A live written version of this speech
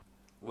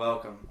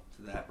Welcome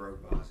to That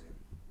Broke Bosnian.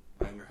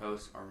 I'm your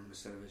host, Armin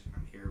Masinovich, and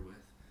I'm here with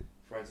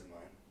friends of mine.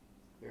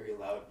 Very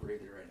loud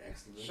breather right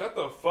next to me. Shut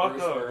the fuck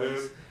Bruce up,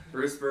 Burns. dude.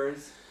 Bruce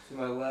Burns to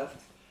my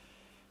left.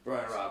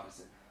 Brian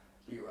Robinson.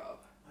 B-Rob.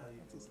 How you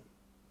doing?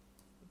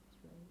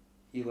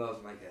 He loves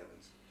Mike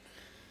Evans.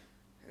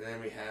 And then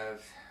we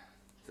have,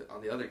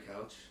 on the other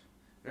couch,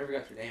 I never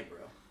got your name, bro.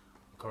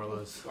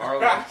 Carlos. You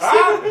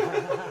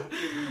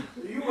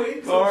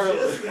waiting till Carlos.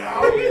 just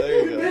now? There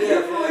you We've go. been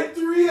here for like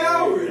 3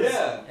 hours.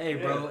 Yeah. Hey,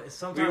 bro. We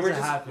Sometimes were it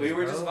just happens. we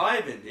were bro. just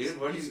vibing, dude.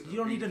 What You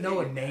don't need to know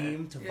a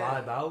name to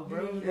vibe out,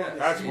 bro. Yeah.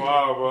 That's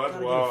wild, bro. Gotta That's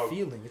get a wild.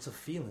 feeling. It's a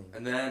feeling.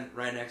 And then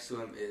right next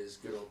to him is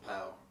good old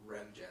pal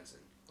Rem Jensen.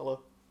 Hello.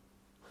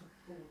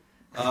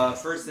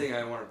 First thing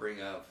I want to bring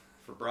up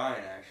for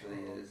Brian actually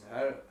is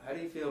how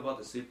do you feel about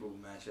the Super Bowl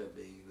matchup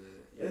being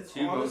the It's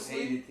two most honestly-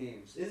 hated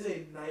teams? This is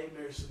a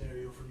nightmare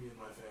scenario for me and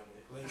my family.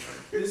 Like,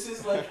 this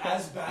is like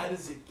as bad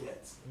as it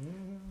gets.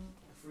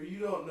 For you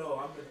don't know,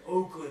 I'm an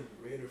Oakland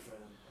Raider fan,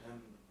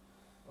 and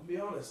I'll be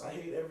honest, I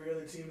hate every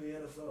other team in the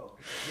NFL.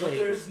 But Wait.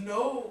 there's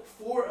no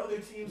 4 other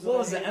teams. What that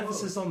was I the hate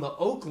emphasis on the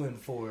Oakland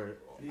for?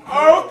 most. You know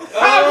what?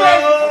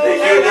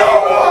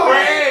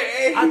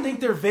 I think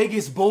they're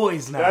Vegas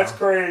boys now. That's I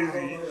don't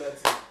crazy. know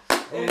that team.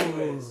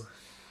 Anyways, Ooh.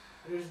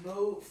 there's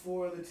no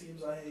 4 other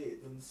teams I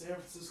hate than the San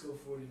Francisco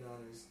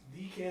 49ers,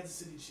 the Kansas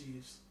City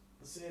Chiefs,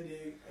 the San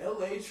Diego,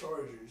 LA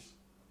Chargers,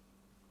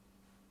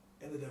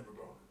 and the Denver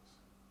Broncos.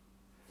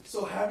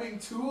 So having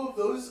 2 of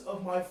those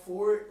of my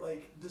 4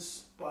 like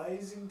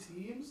despising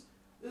teams,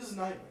 this is a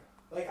nightmare.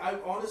 Like, I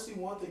honestly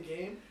want the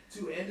game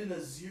to end in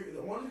a 0.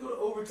 I want it to go to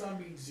overtime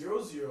being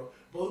 0-0,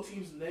 both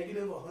teams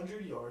negative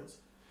 100 yards,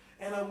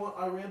 and I want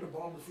Iran to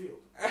bomb the field.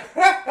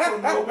 So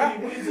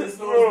nobody wins as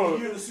long as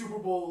the year the Super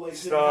Bowl like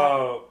didn't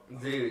happen.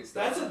 Stop. Dude,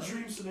 stop. That's a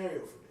dream scenario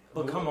for me.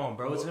 But come on,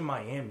 bro. It's in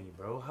Miami,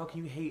 bro. How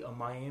can you hate a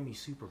Miami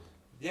Super Bowl?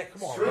 Yeah,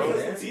 come on, Straight bro.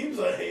 because the teams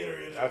I hate are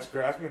in it. That's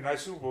great. That's been a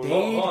nice Super Bowl.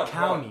 Hold Dade on,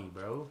 County,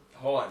 bro.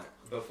 Hold on.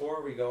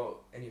 Before we go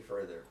any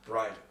further,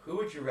 Brian, who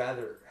would you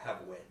rather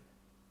have win?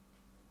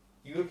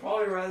 You would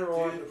probably rather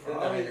want Dude, the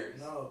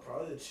Niners.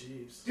 probably the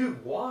Chiefs.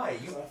 Dude, why?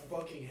 'Cause I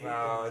fucking hate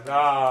Nah, them.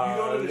 nah. You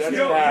don't That's understand. You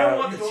don't bad.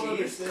 want You the don't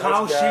Chiefs? understand.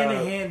 Kyle bad.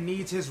 Shanahan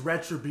needs his I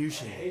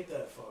retribution. hate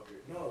that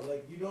fucker. No,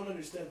 like, you don't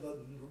understand. The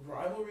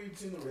rivalry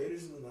between the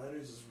Raiders and the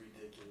Niners is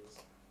ridiculous.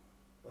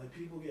 Like,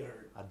 people get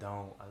hurt. I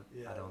don't.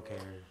 Yeah, I don't well, care.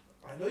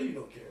 I know you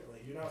don't care.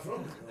 Like, you're not from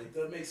here. Like,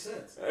 that makes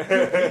sense.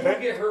 People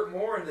get hurt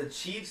more in the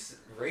Chiefs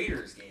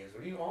Raiders games.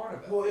 What are you on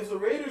about? Well, if the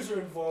Raiders are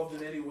involved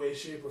in any way,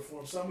 shape, or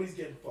form, somebody's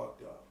getting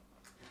fucked up.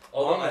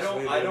 Although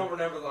Honestly, I dude. don't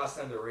remember the last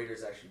time the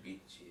Raiders actually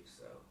beat the Chiefs,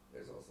 so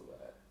there's also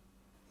that.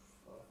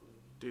 Fuck.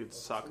 Dude,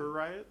 soccer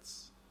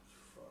riots?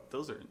 Fuck.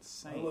 Those are I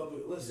insane. love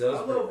it. Listen, Those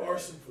I pretty love bad.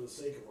 arson for the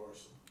sake of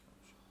arson.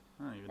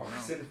 I don't even know.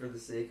 Arson for the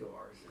sake of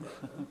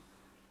arson.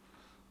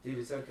 Dude,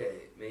 it's okay.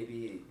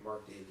 Maybe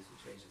Mark Davis will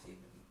change the team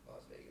in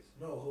Las Vegas.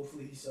 No,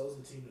 hopefully he sells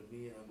the team to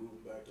me and I move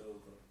him back to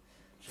Oakland.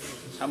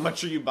 Jesus. How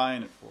much are you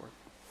buying it for?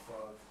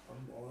 Fuck.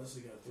 I'm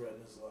honestly gonna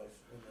threaten his life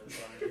and then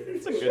try and get it.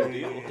 It's a good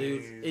deal.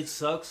 Dude, it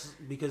sucks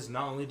because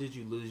not only did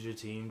you lose your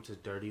team to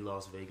dirty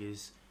Las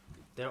Vegas,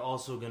 they're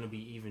also going to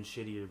be even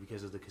shittier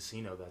because of the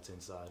casino that's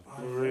inside.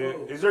 I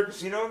know. Is there a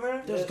casino in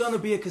there? There's Yes. going to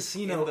be a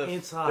casino In the-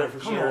 inside. There for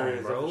Come sure on, is,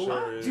 there for bro.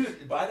 sure is.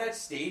 Dude, by that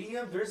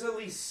stadium, there's at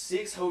least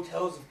 6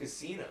 hotels with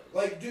casinos.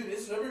 Like, dude,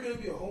 it's never gonna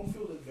be a home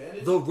field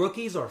advantage, The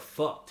rookies are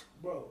fucked.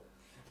 bro.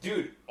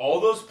 Dude, all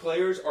those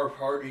players are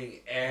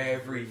partying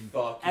every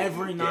fucking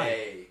Every night.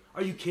 day.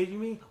 Are you kidding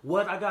me?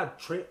 What? I got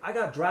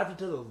drafted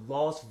to the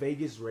Las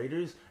Vegas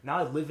Raiders. Now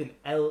I live in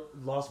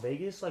Las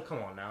Vegas? Like, come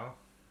on now.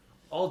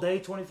 All day,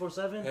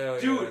 24/7? Hell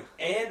Dude,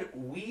 yeah. and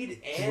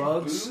weed and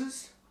Drugs.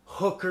 booze?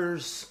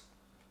 Hookers,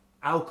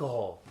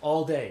 alcohol,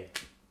 all day.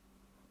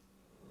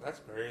 That's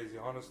crazy,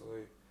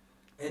 honestly.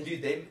 And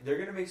dude, they're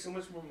gonna make so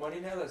much more money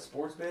now that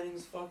sports betting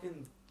is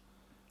fucking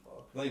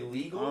like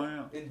legal. Oh,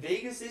 yeah. In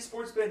Vegas, they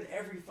sports bet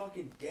every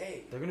fucking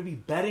day. They're going to be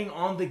betting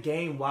on the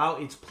game while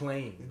it's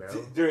playing, bro.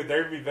 Dude,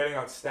 they're gonna be betting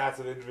on stats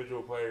of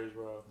individual players,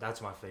 bro.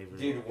 That's my favorite.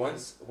 Dude,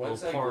 once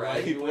I parlay.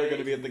 graduate, People are going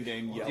to be at the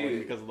game yelling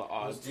Dude. because of the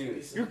odds.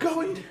 Dude, You're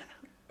going down.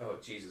 oh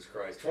Jesus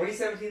Christ!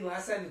 2017,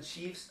 last time the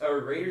Chiefs or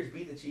Raiders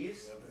beat the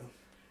Chiefs. Yeah, man.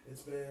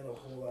 It's been a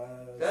whole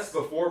ass. That's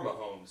before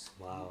Mahomes.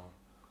 Wow.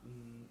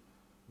 Mm,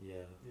 Yeah.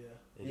 yeah.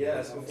 It Yeah,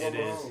 is. it's before It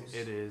is. Mahomes.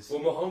 It is. Well,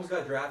 Mahomes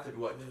got drafted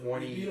what Yeah,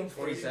 20, we beat him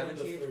 2017,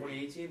 31 to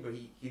 2018, but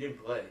he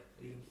didn't play.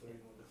 Beat him 31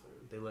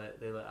 to 30.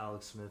 They let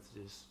Alex Smith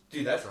just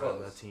Dude, that's drive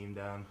close. that team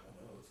down.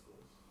 I know it's close.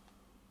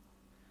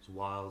 It's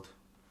wild.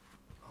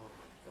 Oh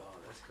my god,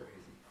 that's crazy.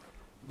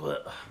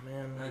 But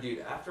man, No, dude,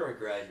 after I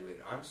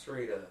graduated, I'm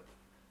straight up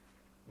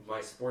with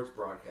my sports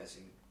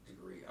broadcasting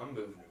degree. I'm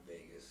moving to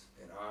Vegas,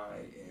 and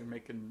You're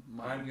making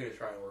money. I'm gonna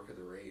try and work at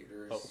the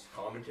Raiders Oh.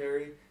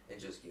 commentary and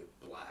just get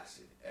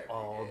blasted every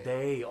all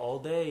day. all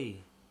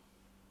day.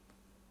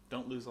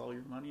 Don't lose all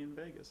your money in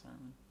Vegas,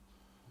 Herman.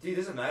 Dude,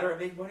 doesn't matter. I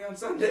make money on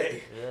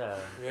Sunday. Yeah.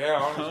 Yeah,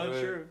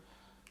 honestly. True.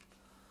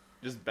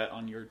 Just bet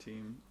on your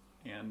team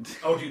and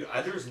Oh, dude,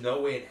 there's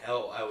no way in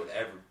hell I would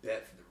ever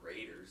bet for the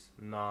Raiders.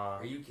 Nah.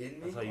 Are you kidding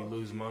me? That's how you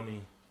lose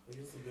money.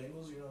 Against the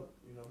Bengals, you're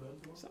not betting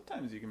for them?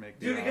 Sometimes you can make.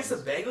 Dude, against the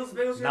Bengals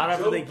Not got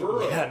after Joe they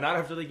Burrow. not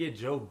after they get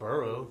Joe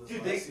Burrow.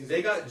 Dude,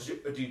 they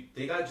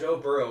got Joe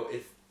Burrow.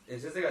 And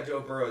since they got Joe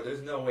Burrow,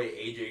 there's no way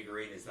AJ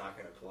Green is not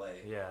going to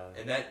play. Yeah.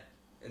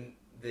 And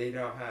they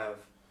now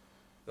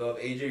they'll have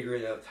AJ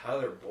Green, they'll have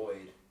Tyler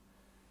Boyd,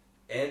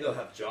 and they'll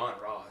have John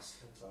Ross.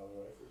 That's how I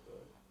for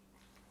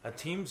that. A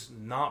team's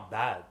not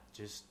bad.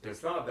 Just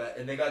It's not bad.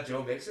 And they got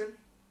Joe Mixon.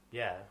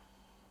 yeah.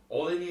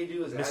 All they need to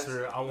do is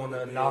Mr. I want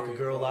to Bay knock a Area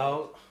girl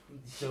product. out.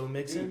 Joe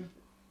Mixon.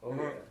 Oh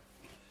yeah.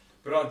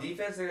 But on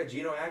defense, they got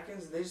Geno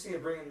Atkins. And they just need to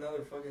bring another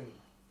fucking.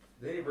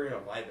 They need to bring in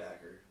a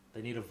linebacker.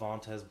 They need a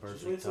Vontez Just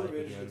Burfict wait till the type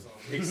Raiders again. gets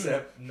on.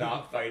 Except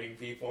not fighting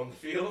people on the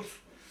field.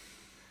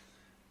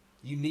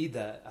 You need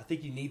that. I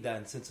think you need that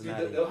in Dude,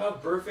 Cincinnati. they'll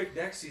have Burfict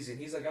next season.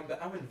 He's like,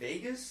 I'm in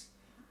Vegas.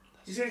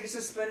 He's gonna get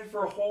suspended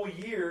for a whole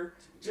year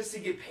just to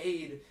get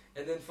paid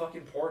and then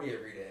fucking party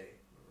every day.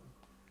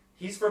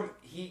 He's from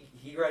he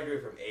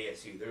graduated from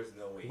ASU. There's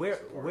no way.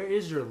 Where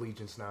is your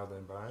allegiance now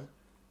then, Brian?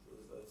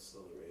 That's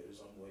still the Raiders.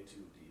 I'm way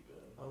too deep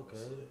in. Okay.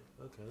 honestly.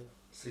 Okay.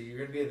 So you're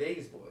gonna be a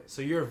Vegas boy,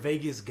 So you're a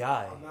Vegas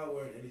guy. I'm not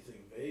wearing anything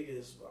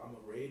Vegas, but I'm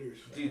a Raiders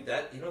fan. dude.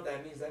 That you know what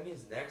that means? That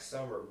means next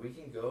summer we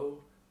can go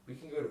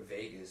to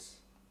Vegas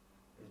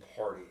and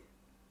party.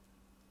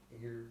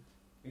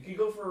 We can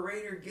go for a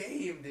Raider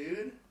game,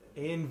 dude,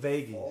 In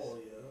Vegas. Fall,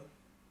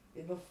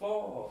 yeah. in the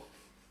fall.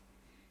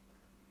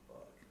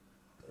 Fuck.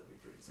 That'd be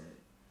pretty sick.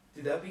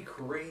 Dude, that'd be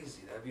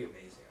crazy. That'd be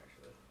amazing,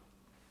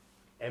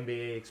 actually.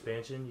 NBA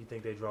expansion, you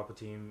think they drop a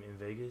team in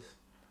Vegas?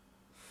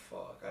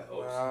 Fuck, I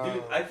hope Wow. so.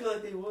 Dude, I feel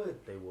like they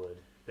would. They would.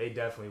 They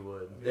definitely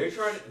would.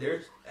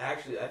 They're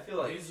actually, I feel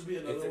There like. needs to be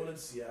if another they- one in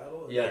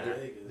Seattle. And Yeah, one in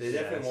Vegas. They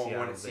definitely want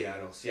one in Seattle's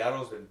Seattle. Vegas.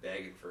 Seattle's been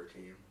begging for a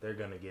team. They're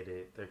gonna get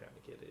it. They're gonna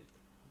get it.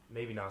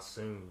 Maybe not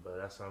soon, but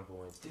at some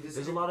point. Dude, this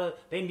There's a lot of.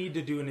 They need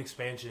to do an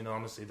expansion.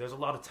 Honestly, there's a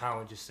lot of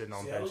talent just sitting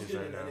on Seattle's benches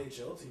getting right an now.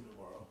 NHL team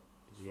tomorrow.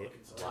 Yeah. Fucking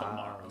sick.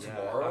 Wow. Yeah,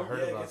 Tomorrow? I heard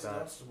Yeah, it about gets that.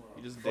 announced tomorrow.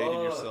 You just Fuck, dated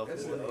yourself.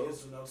 that's Yeah, dope. it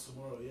gets announced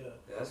tomorrow. Yeah. That's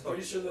I'm pretty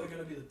fucking sure they're dope.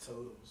 gonna be the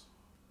Totems.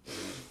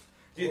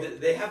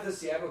 Dude, they have the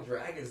Seattle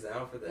Dragons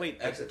now for the Wait,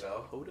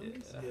 XFL.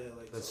 Totems? Yeah,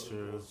 like That's Totems.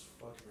 true. It's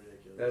fucking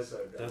ridiculous. That's so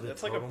They're dumb. the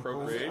That's like totem pole?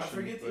 appropriation. I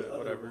forget the but other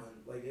whatever.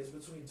 one. Like it's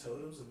between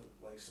Totems and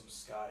like some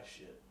Sky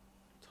shit.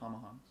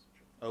 Tomahawks.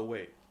 Oh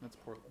wait, that's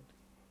Portland.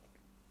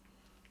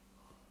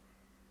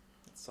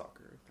 It's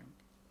soccer, I think.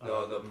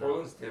 No, the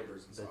Portland's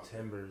Timbers and The soccer.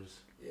 Timbers.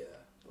 Yeah,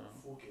 Oh.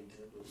 Fucking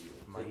Timbers.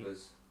 Mike.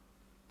 Timbers.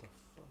 The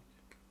fuck?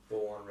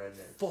 Full on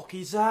redneck. Fuck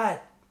is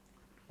that?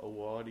 Oh,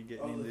 what are you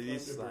getting Oh, into the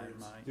this time, Thunderbirds.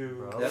 Mike? Dude,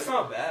 Bro. That's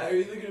not Are bad. you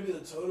either gonna be the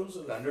Totems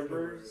or the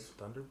Thunderbirds?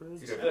 Thunderbirds?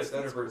 Dude, I feel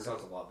like Thunderbird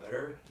sounds a lot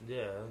better.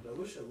 Yeah. I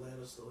wish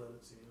Atlanta still had a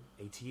team.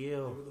 They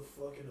ATL. were the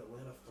fucking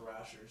Atlanta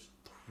Thrashers.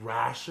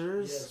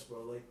 Thrashers? Yes, bro.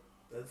 Like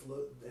that's and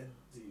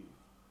dude,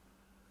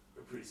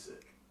 they're pretty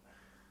sick.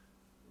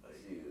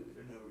 Like, Dude.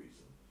 for no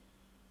reason.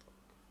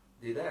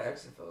 Dude, that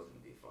XFL is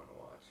gonna be fun to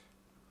watch.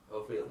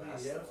 Hopefully it I mean,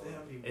 lasts. yeah, that if they long.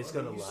 have any It's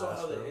money. gonna You saw last,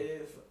 how the bro.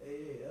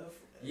 AAF.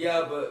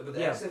 Yeah, but the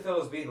Yeah.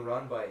 XFL is being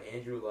run by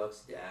Andrew Luck's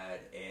dad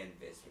and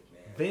Vince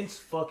McMahon. Vince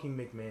fucking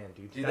McMahon,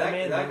 dude. Dude, that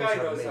man guy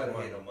knows make how to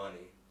money. handle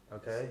money.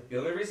 Okay. The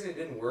only reason it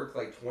didn't work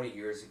like 20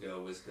 years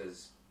ago was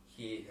because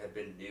he had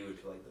been new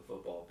to like the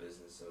football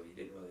business, so he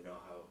didn't really know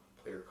how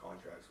player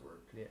contracts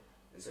worked. Yeah.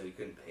 And so he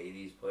couldn't pay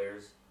these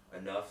players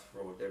enough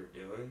for what they were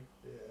doing.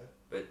 Yeah.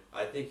 But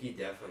I think he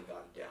definitely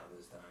got it down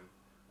this time.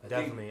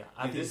 Definitely.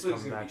 I think this he's league's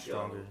coming gonna back be dope.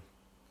 stronger.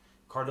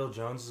 Cardell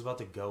Jones is about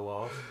to go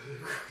off.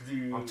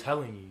 Dude, I'm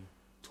telling you.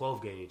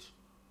 12 gauge.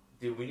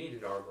 dude, we need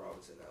an Art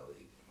Robinson in that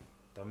league.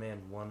 That man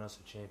won us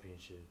a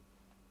championship.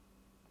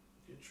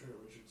 Get Trent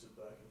Richardson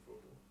back in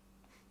football.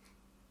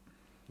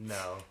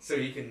 No. So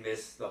you can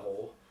miss the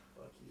hole.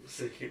 Fuck you.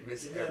 So you can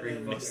miss Give that every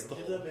man fucking redemption. Give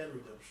hole. that man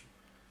redemption.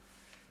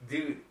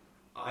 Dude,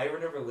 I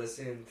remember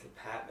listening to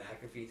Pat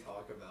McAfee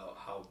talk about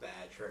how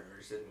bad Trent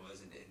Richardson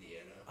was in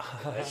Indiana.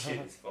 That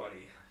shit is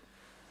funny.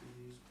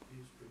 Dude, he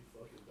was pretty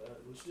fucking bad,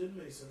 which didn't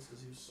make sense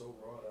because he was so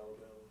raw at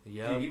Alabama.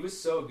 Yeah. Dude, he was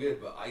so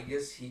good, but I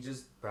guess he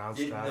just Browns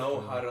didn't drafted know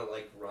him. how to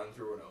like run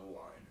through an O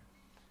line,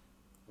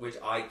 which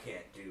I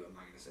can't do. I'm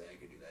not gonna say I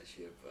could do that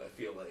shit, but I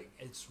feel like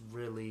It's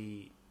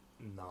really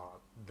not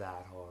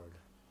that hard.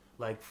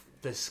 Like,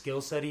 the skill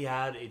set he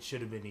had, it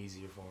should have been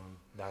easier for him.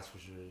 That's for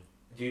sure.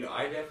 dude,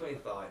 I definitely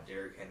thought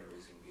Derrick Henry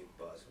was gonna be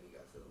a bust when he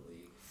got to the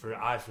league,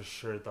 I for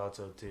sure thought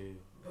so too.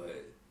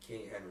 but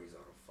King Henry's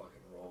on a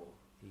fucking roll.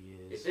 He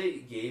If is. they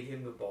gave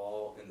him the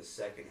ball in the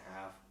second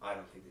half, I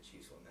don't think the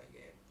Chiefs won that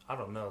game. I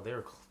don't know.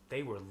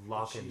 They were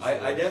locking. I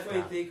doors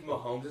definitely down. think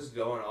Mahomes is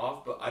going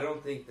off, but I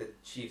don't think the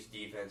Chiefs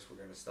defense were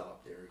gonna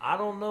stop Derrick. I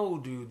don't know,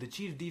 dude. The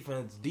Chiefs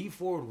defense, D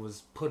Ford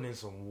was putting in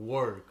some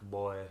work,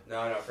 boy,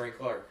 No, Frank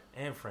Clark.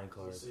 and Frank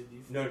Clark. So say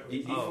D4 No,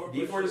 plays-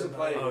 D4 doesn't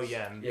play. Oh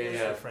yeah,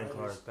 Yeah. Frank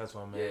Clark. That's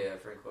what I Yeah, meant. yeah,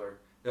 Frank Clark.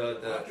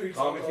 The After he talked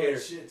all commentator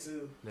that shit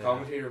too. Yeah.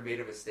 commentator made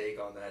a mistake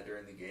on that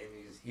during the game.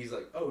 He's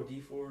like, oh, D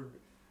Ford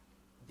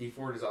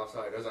is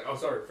offside. I was like, oh,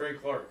 sorry,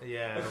 Frank Clark.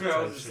 Yeah,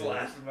 I was just shit.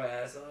 laughing my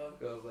ass off.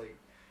 I was like,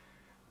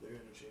 They're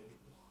interchangeable.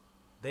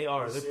 They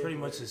are. They're Same pretty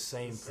much player. the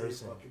same Same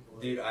person. fucking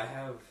player. dude, I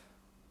have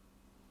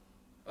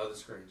Oh, the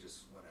screen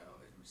just went out.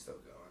 It's still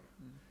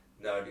going.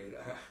 No, dude.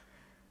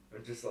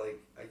 I'm just like,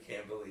 I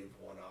can't believe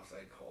one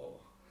offside call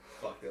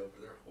fucked over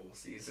their whole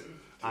season.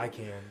 I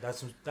can. That's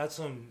some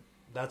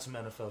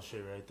NFL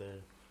shit right there.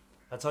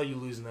 That's how you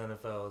lose in the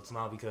NFL. It's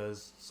not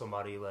because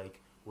somebody like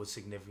was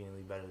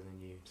significantly better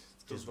than you.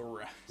 Just the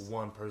refs.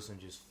 one person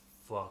just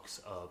fucks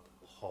up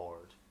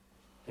hard.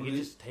 Like, Well, it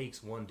just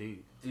takes one dude.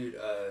 Dude,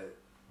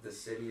 the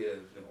city of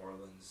New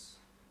Orleans,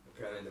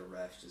 apparently the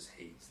refs just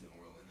hates New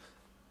Orleans.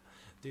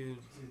 Dude,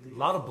 a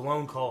lot of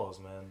blown calls,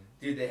 man.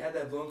 Dude, they had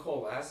that blown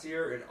call last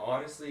year, and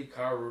honestly,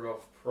 Kyle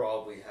Rudolph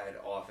probably had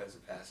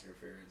offensive pass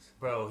interference.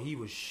 Bro, he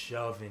was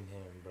shoving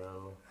him,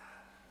 bro.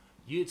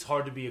 It's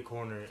hard to be a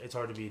corner. It's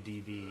hard to be a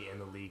DB in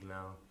the league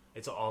now.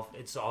 It's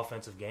an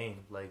offensive game.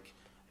 Like,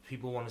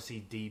 people want to see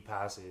deep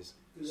passes.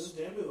 Dude, that's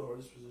damn near the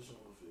hardest position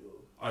on the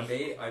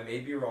field. I may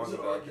be wrong There's an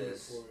about argument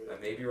this. for it.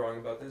 I may be wrong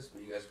about this,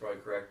 but you guys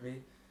probably correct me.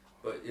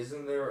 But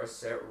isn't there a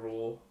set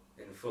rule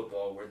in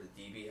football where the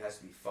DB has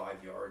to be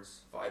 5 to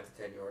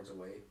 10 yards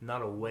away?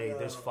 Not away. No,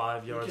 There's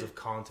 5 you yards can- of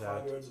contact.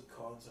 5 yards of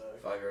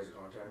contact. 5 yards of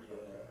contact? Yeah.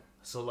 Okay.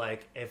 So,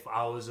 like, if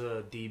I was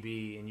a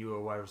DB and you were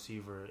a wide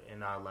receiver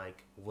and I,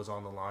 like, was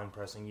on the line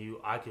pressing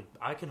you, I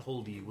could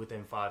hold you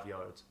within 5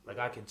 yards. Like,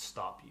 I could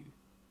stop you.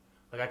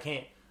 Like, I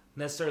can't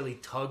necessarily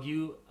tug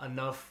you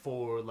enough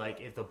for, like,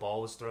 if the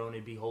ball was thrown,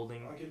 it'd be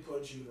holding. I can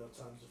punch you enough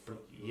times to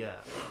fuck you. Yeah.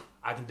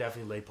 I can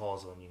definitely lay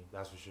paws on you.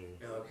 That's for sure.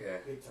 Okay,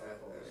 Big time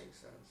that balls. makes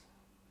sense.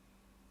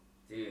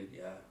 Dude,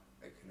 yeah,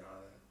 I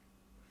cannot.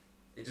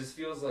 It just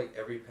feels like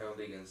every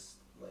penalty against,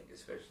 like,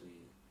 especially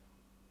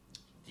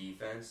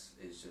defense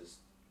is just,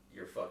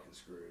 you're fucking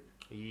screwed.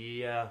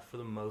 Yeah, for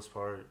the most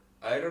part.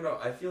 I don't know.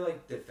 I feel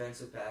like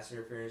defensive pass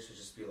interference should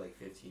just be like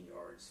 15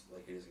 yards,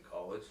 like it is in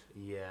college,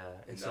 Yeah.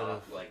 and Instead not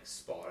of, like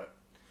spot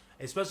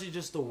it. especially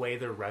just the way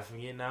they're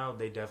reffing it now,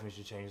 they definitely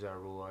should change that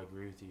rule. I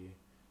agree with you.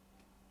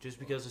 Just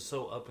because it's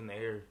so up in the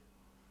air.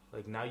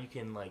 Like, now you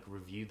can, like,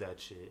 review that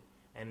shit.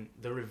 And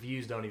the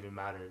reviews don't even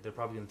matter. They're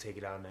probably going to take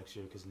it out next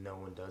year because no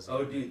one does it.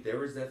 Oh, dude, there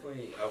was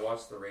definitely. I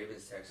watched the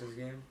Ravens Texans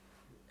game,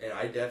 and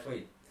I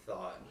definitely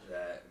thought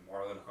that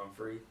Marlon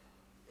Humphrey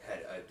had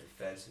a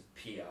defensive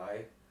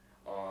PI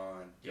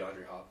on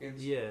DeAndre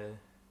Hopkins. Yeah.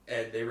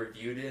 And they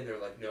reviewed it, and they're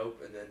like,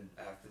 nope. And then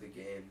after the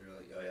game, they're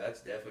like, oh yeah,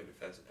 that's definitely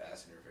defensive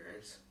pass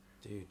interference.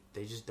 Dude,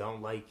 they just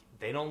don't like...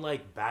 They don't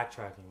like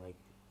backtracking. Like,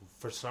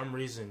 for some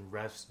reason,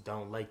 refs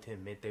don't like to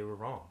admit they were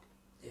wrong.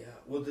 Yeah.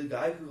 Well, the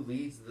guy who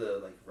leads the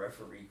like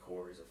referee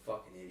corps is a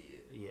fucking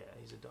idiot. Yeah,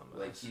 he's a dumbass.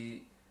 Like he's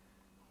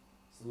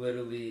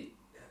literally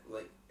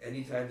like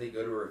anytime they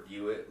go to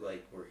review it,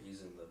 like where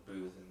he's in the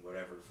booth and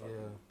whatever fucking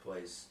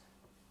place,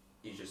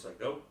 he's just like,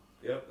 nope,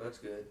 yep, that's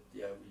good.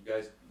 Yeah, you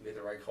guys made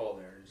the right call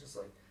there. It's just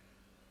like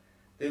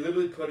they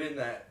literally put in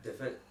that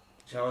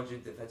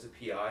challenging defensive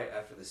PI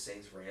after the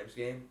Saints Rams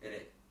game, and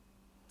it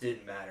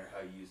didn't matter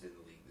how you used it in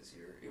the league this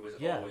year. It was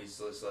always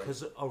just like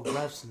because a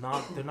ref's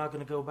they're not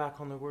going to go back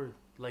on their word.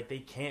 Like, they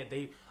can't,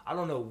 I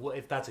don't know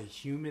if that's a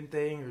human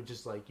thing or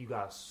just, like, you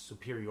got a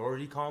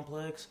superiority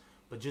complex,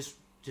 but just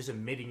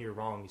admitting you're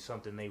wrong is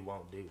something they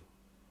won't do.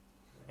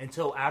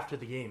 Until after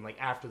the game, like,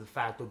 after the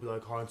fact, they'll be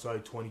like,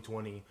 hindsight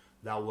 2020,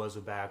 that was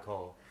a bad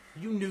call.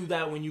 You knew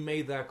that when you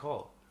made that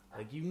call.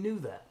 Like, you knew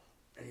that.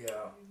 yeah.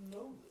 You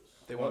know this.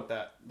 They want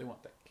that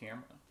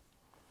camera,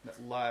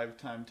 that live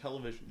time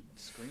television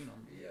screen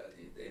on. Yeah,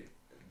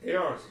 they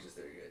honestly just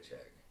there to get a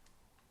check.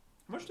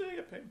 How much do they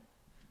get paid?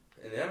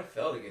 In the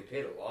NFL, they get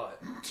paid a lot.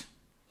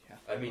 Yeah.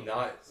 I mean, not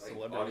like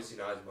Celebrities. obviously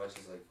not as much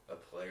as like a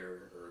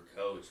player or a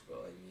coach,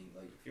 but I mean,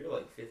 like if you're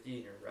like 50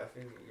 and you're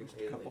reffing, you get A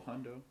paid couple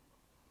like hundo.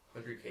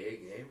 $100K a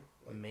game.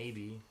 Like,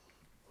 Maybe.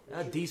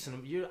 A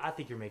decent. I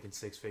think you're making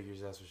 6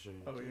 figures, that's for sure.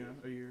 Oh yeah,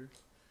 a year.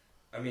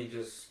 I mean,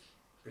 just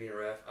being a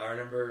ref. I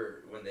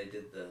remember when they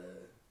did the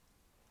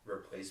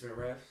replacement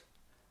refs.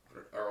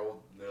 Our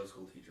old middle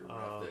school teacher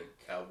ref the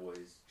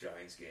Cowboys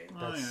Giants game.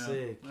 That's yeah.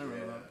 sick. I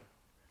remember Yeah. that.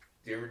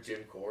 Do you remember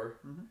Jim Core?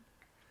 Mhm.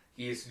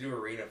 He used to do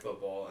arena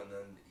football, and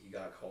then he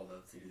got called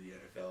up to do the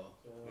NFL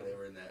when they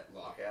were in that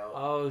lockout.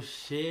 Oh, And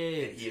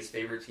shit. his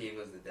favorite team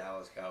was the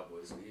Dallas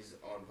Cowboys, so he's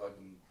on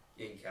fucking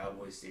in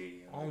Cowboy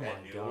Stadium, Oh, that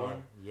my new God. one,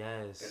 and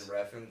Yes.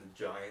 reffing the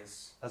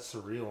Giants. That's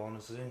surreal,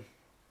 honestly.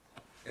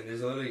 And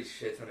there's literally a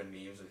shit ton of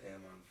memes of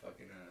him on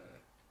fucking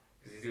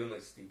because he's doing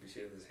like stupid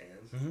shit with his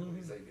hands. Mhm. When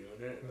he's like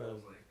doing it, and I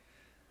was like,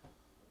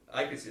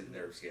 I could see the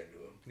nerves getting to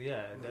him.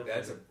 Yeah, Like,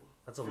 definitely.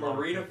 That's a from lot of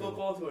arena people.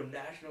 football to a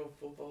National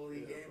Football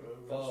League Yeah, game.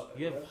 bro. Fuck.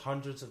 You have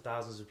hundreds of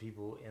thousands of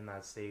people in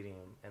that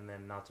stadium, and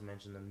then not to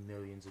mention the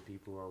millions of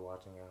people who are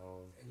watching at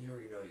home. And you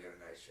already know you got a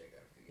nice check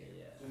after the game.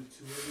 Yeah. Dude,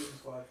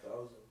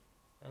 205,000.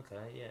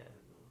 Okay, yeah.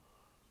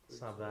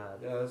 It's not bad.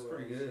 Yeah, that's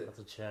pretty good. That's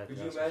a check. Could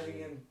you that's for imagine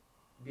sure. him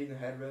being the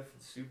head ref for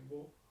the Super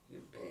Bowl?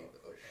 You'd pay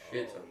a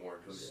shit ton more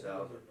to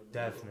himself.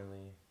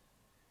 Definitely.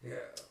 Yeah.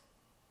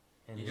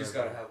 And You just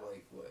whoever- gotta have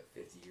like what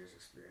 50 years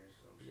experience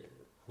or some shit.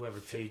 whoever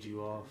paid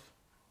you off.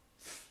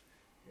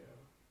 Yeah.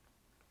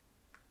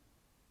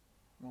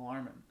 Well,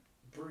 Armin.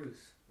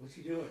 Bruce, what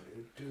you doing,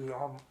 dude? Dude,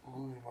 I'm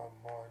losing my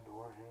mind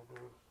over here,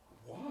 dude.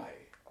 Why?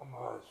 I'm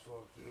high as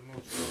fuck, dude.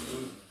 I'm so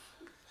good.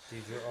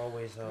 Dude, you're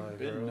always high,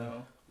 Didn't bro.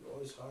 know. You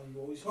always high. You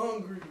always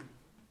hungry.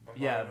 I'm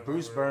Yeah, not even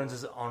Bruce hungry. Burns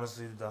is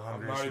honestly the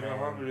hungriest even man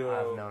hungry,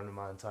 though. I've known in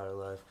my entire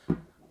life.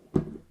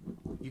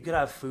 You could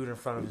have food in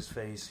front of his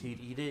face, he'd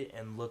eat it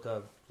and look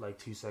up like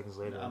 2 seconds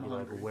later and I'm be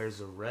hungry. like, "Where's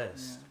the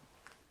rest?"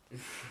 Yeah.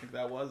 I think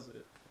that was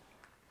it.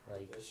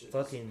 Like That shit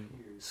fucking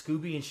is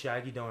Scooby and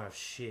Shaggy don't have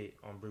shit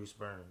on Bruce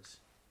Burns.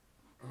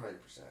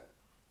 100%.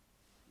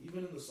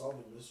 Even in the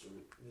solving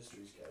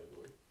mysteries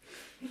category,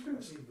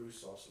 I've seen Bruce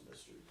solve some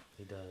mysteries.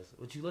 He does.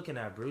 What you looking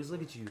at, Bruce?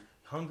 Look at you,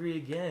 hungry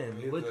again.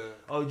 Look at What? that.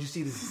 Oh, you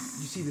see this?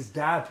 You see this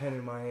dab pen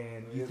in my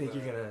hand? You Look think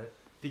at you're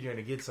that.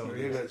 gonna get some of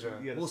Look at this? that,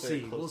 John. You gotta We'll say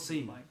it see, close we'll to the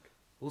see. mic.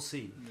 We'll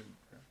see.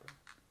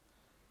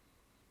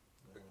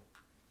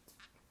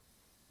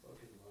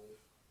 Fucking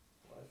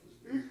life is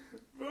good.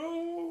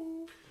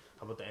 No.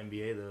 How about the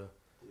NBA though?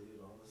 Dude,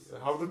 honestly.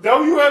 How the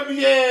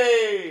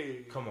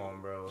WNBA? Come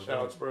on, bro. Shout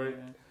out Spray.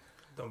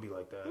 Don't be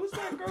like that. Who's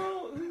that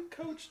girl who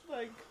coached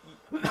like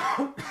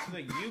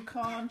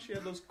UConn? She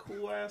had those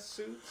cool ass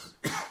suits.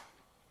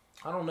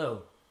 I don't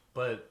know,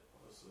 but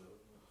What's fucking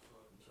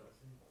trying to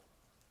think.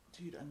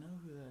 Dude, I know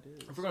who that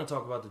is. if we're gonna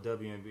talk about the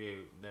WNBA,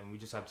 then we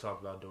just have to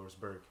talk about Doris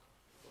Burke.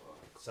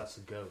 'Cause that's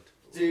the goat.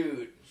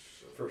 Dude,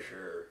 for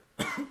sure.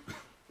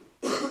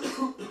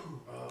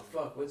 Oh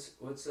fuck, what's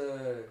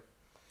her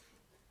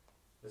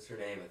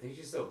name? I think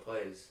she still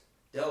plays.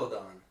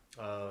 Deladon.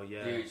 Oh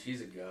yeah, Dude,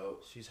 she's a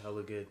goat. she's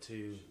hella good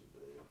too.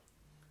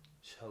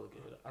 She's hella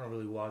good. I don't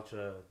really watch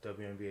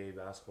WNBA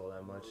basketball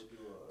that much,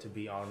 to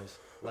be honest.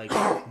 Like,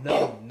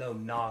 no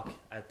knock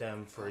at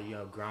them for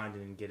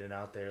grinding and getting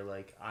out there.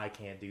 Like, I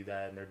can't do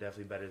that, and they're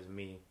definitely better than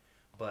me.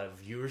 But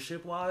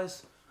viewership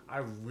wise, I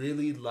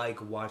really like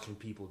watching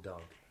people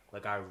dunk.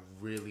 Like, I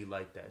really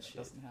like that That shit,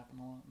 doesn't happen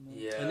a lot. In the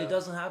Yeah. and it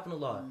doesn't happen a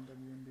lot.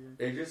 WNBA.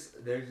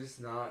 They're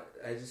just not.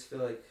 I just feel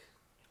like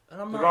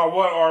And I'm They're not. not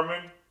what,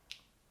 Armin?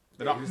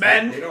 They're not just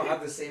men. They don't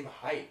have the same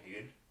height,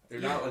 dude. They're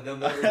not. Like, they'll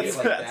never That's-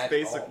 get like that's that.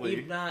 basically-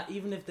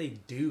 Even if they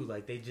do,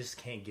 like, they just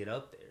can't get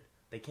up there.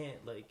 They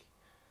can't, like.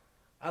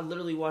 I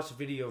literally watched a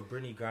video of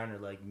Brittany Griner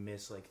like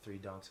miss like 3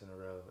 dunks in a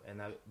row, and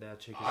that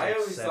chick is Tall. I like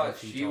always 7 thought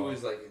feet she tall.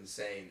 was like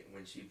insane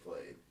when she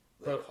played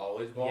like Bro,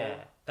 college ball.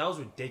 Yeah, that was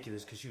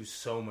ridiculous because she was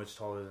so much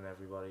taller than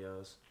everybody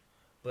else.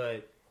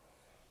 But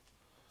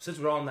since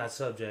we're on that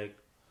subject,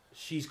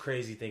 she's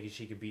crazy thinking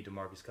she could beat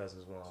DeMarcus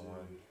Cousins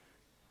 1-on-1.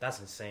 That's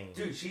insane.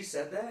 Dude, she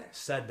said that.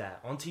 Said that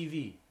on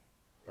TV,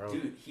 bro.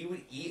 Dude, he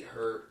would eat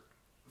her,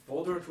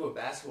 fold her into a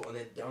basketball, and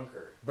then dunk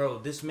her. Bro,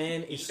 this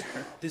man is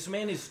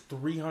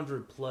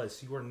 300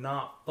 plus. You are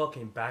not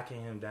fucking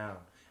backing him down,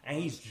 and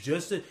he's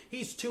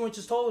 2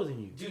 inches taller than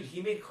you. Dude,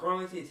 he made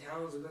Karl-Anthony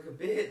Towns look like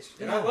a bitch.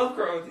 And Yeah. I love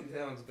Karl-Anthony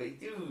Towns, but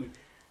dude.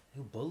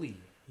 He'll bully.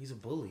 He's a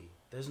bully.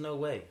 There's no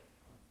way.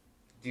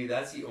 Dude,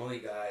 that's the only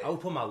guy. I would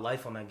put my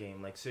life on that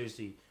game. Like,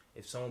 seriously,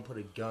 if someone put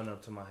a gun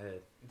up to my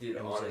head Dude,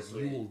 and was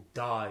honestly. like, you will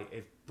die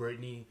if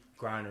Brittany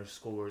Griner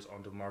scores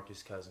on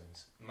DeMarcus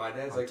Cousins. My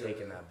dad's I'm like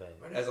taking that bet.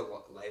 My dad's a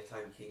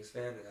lifetime Kings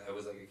fan, and I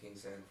was like a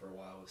Kings fan for a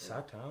while with him.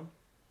 Sacktown?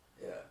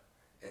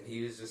 Yeah. And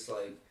he was just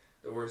like,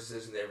 the worst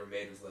decision they ever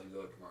made was letting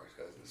go of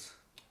DeMarcus Cousins.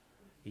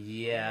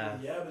 Yeah.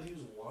 Yeah, but he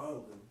was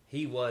wild and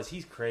He was.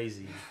 He's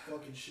crazy.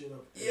 fucking shit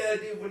up. Yeah,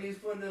 dude, when he's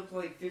putting up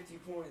like 50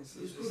 points,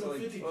 He's it's put just up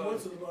like 50 fuck.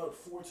 points in about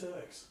 4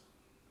 attacks.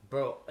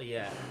 Bro,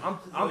 yeah. I'm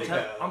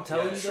Yeah,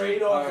 telling you, straight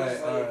though, off. Alright,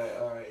 It's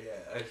like, alright,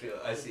 yeah.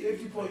 I see.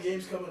 50-point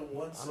games coming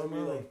once I don't every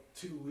know. like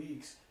 2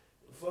 weeks.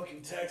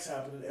 Fucking techs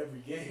happen in every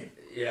game.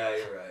 Yeah,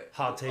 you're right.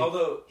 hot take.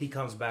 Although, He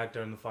comes back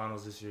during the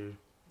finals this year.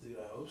 Dude,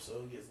 I hope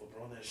so. He gets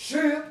LeBron that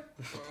shit.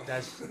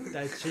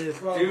 That shit.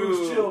 Bro, Dude.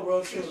 Bruce, chill,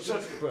 bro.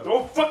 Chill. Bro.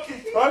 Don't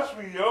fucking touch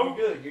me, you're yo.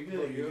 good, you're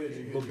You're good, you're good.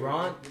 good. You're good.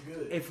 LeBron, You're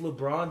good.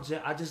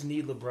 if I just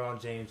need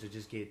LeBron James to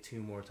just get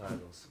 2 more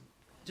titles.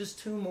 Just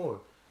 2 more.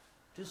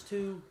 Just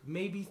 2,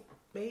 maybe,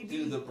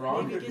 Dude,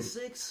 LeBron maybe could- get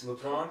 6.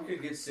 LeBron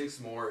could get 6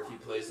 more if he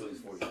plays till he's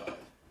 45.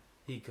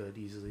 He could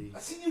easily. I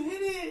seen you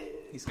hit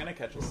it. He's gonna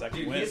catch a second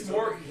Dude, win.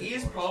 he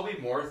is probably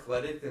more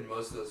athletic than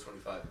most of those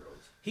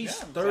 25-year-olds. He's Yeah,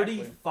 exactly.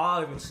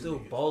 35 and still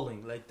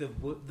balling. Like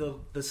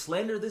the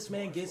slender this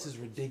man gets is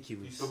You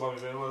ridiculous. still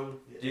about me, man?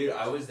 Dude,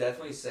 I was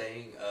definitely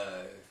saying,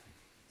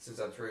 since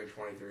I'm turning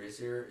 23 this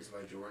year, it's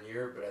my Jordan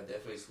year, but I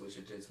definitely switch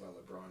it to it's my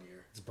LeBron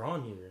year. It's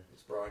Braun year.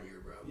 It's Braun year,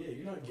 bro. Yeah,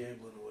 you're not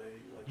gambling away.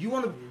 Like, You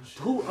wanna-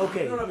 shit. who-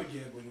 okay. You don't have a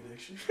gambling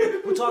addiction.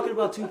 We're talking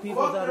about 2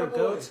 people Fuck that are that boy.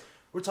 goats.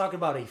 We're talking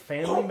about a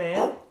family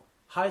man,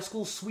 high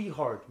school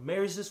sweetheart,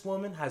 marries this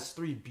woman, has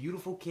 3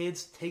 beautiful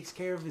kids, takes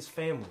care of his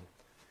family.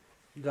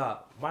 You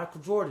got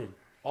Michael Jordan.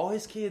 All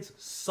his kids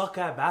suck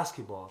at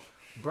basketball.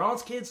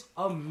 Braun's kids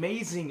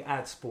amazing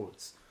at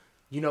sports.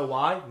 You know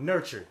why?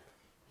 Nurture.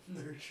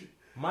 Nurture.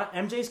 My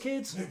MJ's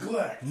kids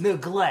Neglect.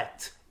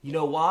 neglect. You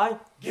know why?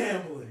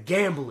 Gambling.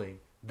 Gambling,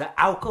 the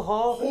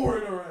alcohol,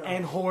 Whoring around.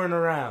 and whoring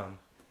around.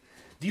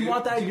 Do you Dude,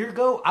 want that in dude, your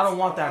goat? I don't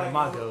want that in not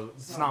my my goat. goat.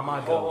 It's not my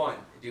Hold goat. on.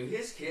 Dude,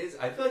 his kids,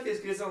 I feel like his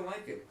kids don't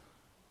like him.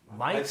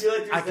 Mike, I feel like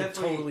there's I could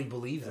definitely- totally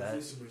believe Definitely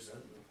that. some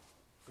resentment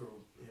for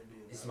him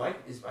being Is that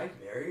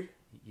Mike married?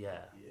 Yeah.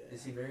 Yeah.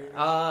 Is he married?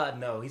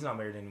 No, he's not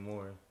married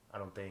anymore. I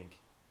don't think.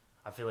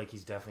 I feel like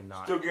he's definitely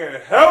not. Still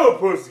getting hella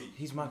pussy.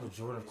 He's Michael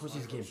Jordan. Of course,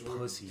 he's Michael getting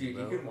Jordan. pussy, Dude,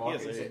 bro. you can walk He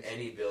has into age.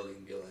 any building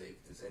and be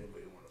like, does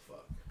anybody want to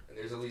fuck? And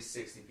there's at least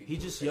 60 people. He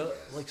who just say yes.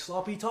 like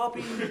sloppy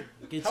toppy.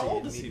 Gets How it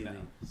old is he now?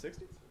 immediately.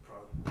 60?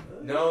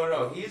 Probably.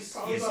 No, he's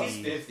Probably he's about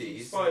 50.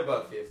 He's probably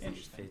about 50.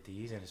 Interesting. 50.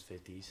 He's in his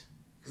 50s.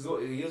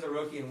 Because he was a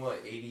rookie in what,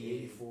 80,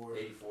 84.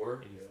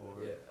 84? 84.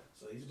 Yeah.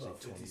 So he's He's about like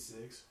 20.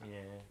 56. Yeah,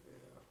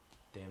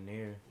 damn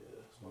near. Yeah,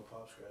 so my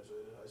pops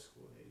graduated high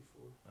school in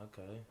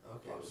 84. Okay. Okay,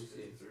 Pops we'll was see.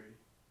 53.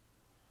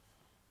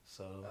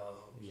 So,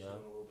 Just yeah. doing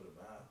a little bit of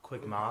math.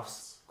 Quick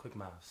maths. Quick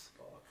maths.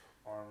 Fuck.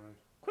 Armin.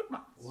 Quick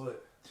math.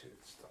 What? Dude,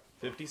 stop.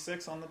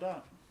 56 on the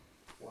dot.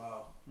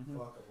 Wow. Mhm.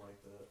 Fuck, I'm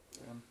like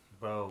that.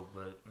 Bro,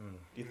 but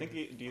Do you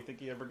think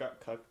he ever got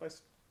cucked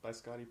by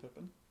Scottie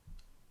Pippen?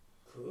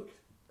 Cook?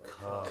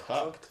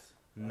 Cucked.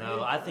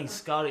 no, I think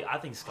Scotty's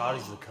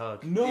the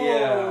cuck. No.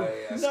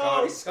 Yeah. No,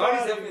 Scotty's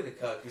Scotty. definitely the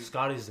cuck. Dude.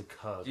 Scotty's the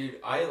cuck. Dude,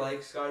 I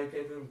like Scottie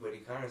Pippen, but he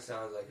kind of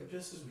sounds like It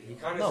pisses me he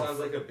off. kind of No. sounds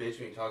like a bitch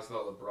when he talks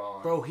about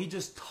LeBron. Bro, he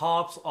just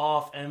tops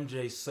off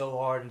MJ so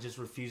hard and just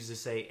refuses to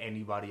say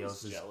anybody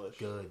else is jealous.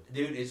 good.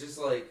 Dude, it's just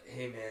like,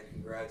 hey man,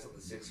 congrats on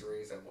the 6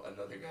 rings that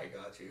another guy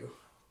got you.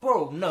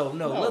 Bro, no,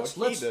 No, let's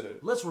he did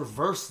it. let's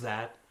reverse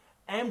that.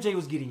 MJ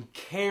was getting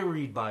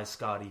carried by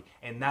Scotty,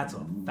 and that's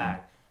a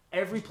fact.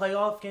 Every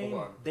playoff game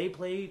Hold on. they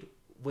played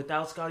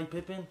without Scottie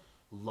Pippen,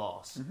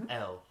 lost.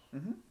 L.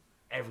 Mhm.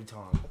 Every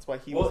time. That's why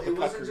he Well, was the it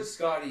wasn't cucker. just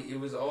Scotty. It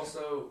was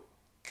also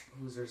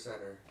who's their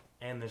center.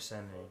 And their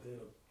center.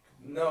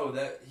 No,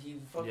 that he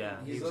fucking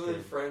Yeah, he he's was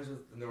literally good. friends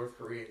with the North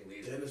Korean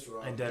leader. Dennis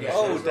Rodman. And Dennis Yeah,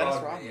 Oh, Rodman. Dennis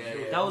Rodman, Rodman.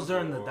 Yeah.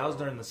 That was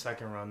during the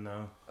second run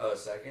though. Oh,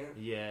 second.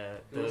 Yeah.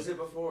 Who was it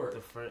before?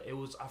 It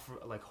was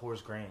like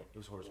Horace Grant. It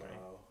was Horace Grant.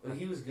 Wow. Well,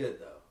 he was good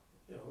though.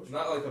 Yeah, what's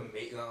Not wrong? like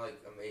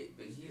a mate,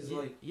 but he's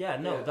like. Yeah,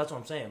 no, Yeah. that's what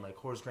I'm saying. Like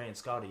Horace Grant and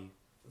Scotty,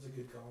 That's a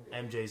good combo.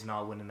 MJ's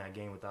not winning that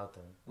game without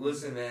them.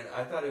 Listen, man,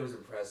 I thought it was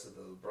impressive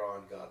that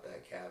LeBron got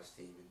that Cavs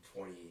team in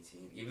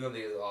 2018, even though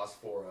they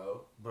lost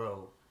 4-0.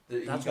 Bro,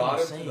 He That's got what I'm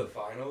him saying. to the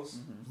finals.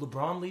 Mhm.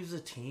 LeBron leaves a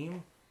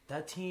team,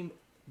 that team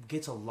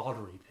gets a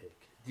lottery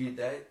pick.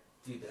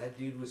 That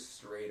dude was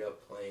straight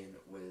up playing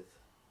with.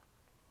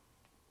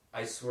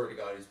 I swear to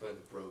God, he's playing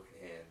with a broken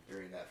hand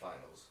during that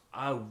finals.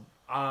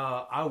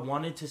 I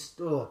wanted to.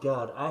 Oh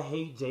God, I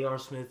hate J.R.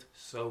 Smith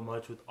so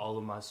much with all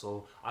of my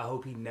soul. I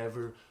hope he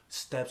never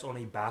steps on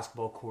a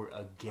basketball court I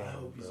again,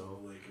 hope he's bro.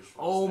 on the Lakers. for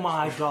Oh this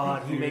my next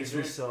God, he year. makes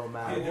me so Yeah,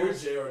 mad.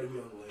 there's JR to be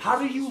on the Lakers. How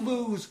do you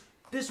lose?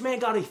 This man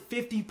got a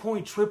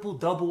 50-point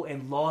triple-double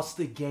and lost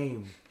the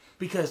game.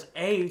 Because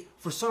A,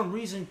 for some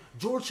reason,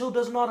 George Hill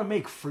doesn't know how to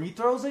make free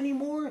throws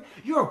anymore.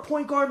 You're a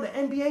point guard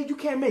in the NBA. You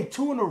can't make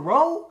 2 in a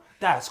row.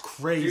 That's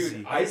crazy.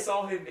 Dude, I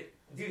saw him.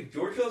 Dude,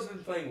 George Hill's been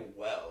playing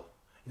well.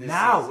 this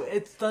now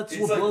season. that's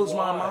It's what like, blows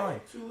my why?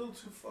 mind. Too little,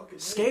 too fucking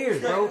late. Scared,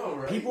 I bro. know,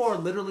 right? People are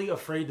literally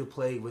afraid to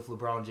play with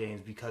LeBron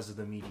James because of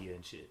the media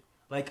and shit.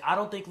 Like, I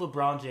don't think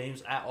LeBron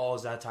James at all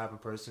is that type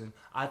of person.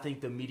 I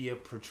think the media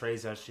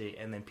portrays that shit,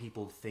 and then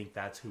people think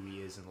that's who he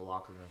is in the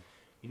locker room.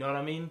 You know what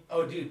I mean?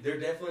 Oh, dude, they're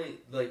definitely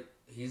like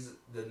he's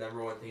the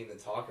number one thing to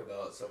talk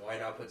about. So why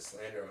not put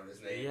slander on his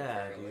name? Yeah,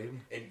 apparently, dude.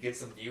 and get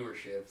some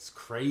viewership. It's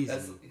crazy.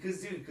 That's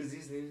because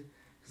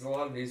a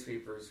lot of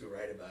newspapers who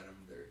write about him,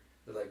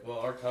 they're like, well,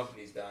 our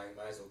company's dying.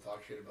 Might as well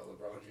talk shit about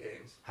LeBron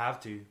James.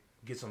 Have to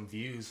get some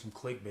views, some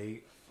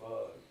clickbait.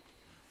 Fuck.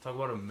 Talk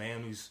about a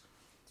man who's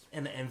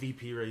in the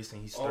MVP race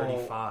and he's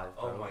 35.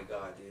 Oh bro. my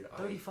god, dude.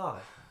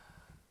 35.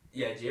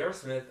 Yeah, J.R.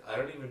 Smith.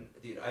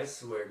 Dude. I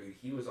swear, dude,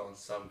 he was on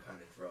some kind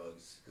of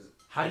drugs.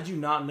 How did you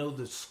not know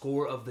the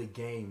score of the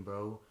game,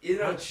 bro? In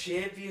How- a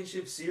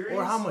championship series?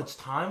 Or how much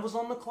time was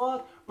on the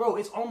clock? Bro,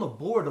 it's on the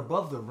board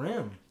above the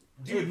rim.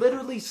 Dude. It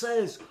literally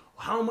says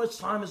how much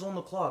time is on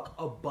the clock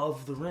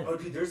above the rim. Oh,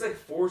 dude, there's like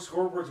 4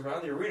 scoreboards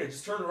around the arena.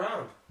 Just turn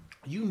around.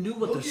 You knew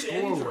what Look the at any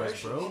score was,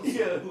 direction. bro.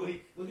 Yeah,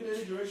 like, Look at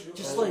any direction.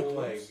 Just Oh like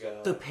my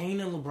god. the pain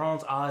in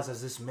LeBron's eyes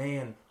as this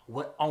man,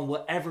 on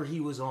whatever he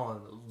was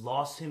on,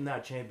 lost him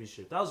that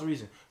championship. That was the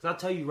reason. Because I'll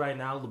tell you right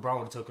now, LeBron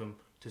would have took him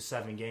to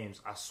 7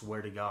 games. I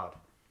swear to God,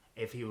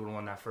 if he would have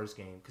won that first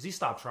game. Because he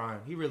stopped trying.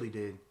 He really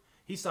did.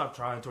 He stopped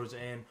trying towards the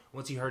end.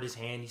 Once he hurt his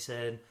hand, he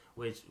said,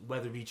 which,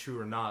 whether it be true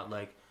or not,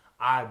 like,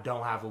 I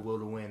don't have a will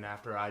to win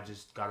after I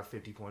just got a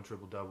 50-point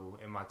triple-double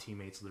and my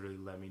teammates literally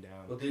let me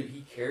down. Well, dude,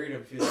 he carried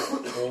him through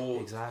the whole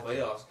Exactly.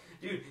 playoffs.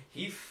 Dude,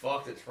 he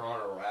fucked the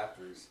Toronto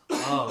Raptors.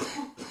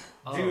 Oh.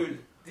 Dude,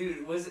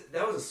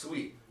 that was a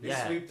sweep. They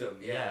Yeah. sweeped them.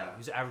 Yeah. He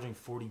was averaging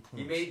 40 points.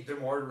 He made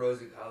DeMar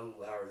DeRozan and Kyle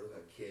Lowry look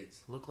like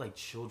kids. Look like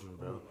children,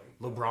 bro. Oh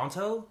my God.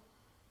 LeBronto?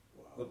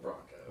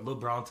 LeBronto.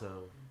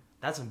 LeBronto.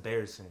 That's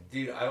embarrassing.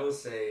 Dude, I will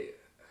say,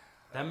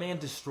 That man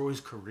destroys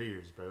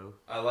careers, bro.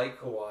 I like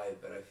Kawhi,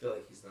 but I feel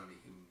like he's not a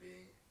human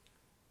being.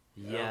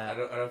 Yeah.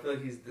 I don't feel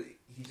like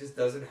he just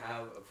doesn't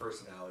have a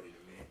personality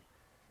to me.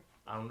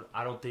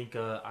 I don't think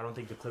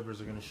the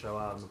Clippers are gonna show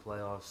out in the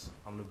playoffs.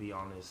 I'm gonna be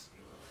honest.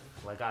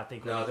 Like I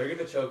think No, they're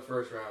gonna choke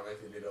first round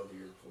like they did all the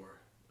year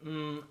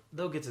before.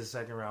 they'll get to the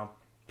second round.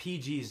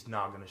 PG's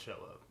not gonna show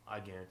up. I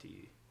guarantee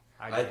you.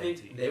 I guarantee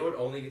think you. they would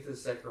only get to the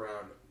second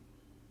round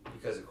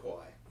because of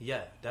Kawhi.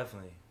 Yeah,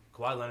 definitely.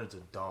 Kawhi Leonard's a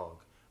dog.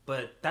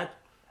 But that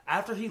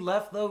after he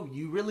left, though,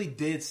 you really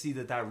did see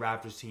that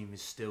Raptors team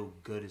is still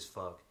good as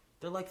fuck.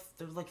 They're like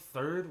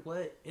third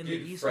in the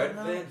East Fred right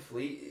now. Van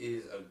Fleet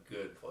is a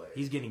good player.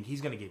 He's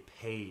gonna get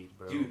paid,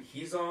 bro. Dude,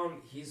 he's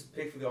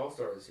picked for the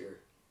All-Star this year.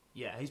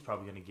 Yeah, he's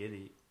probably gonna get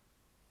it.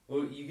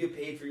 Well, you get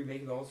paid for you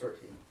making the All-Star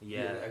team. Yeah,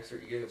 you get an extra.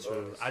 You get a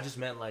true. bonus. I just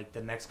meant like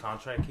the next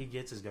contract he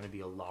gets is gonna be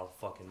a lot of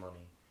fucking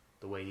money.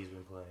 The way he's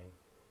been playing,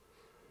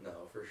 No,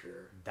 for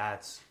sure.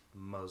 that's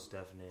most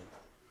definite.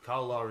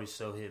 Kyle Lowry's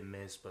so hit and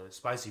miss, but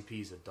Spicy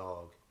P's a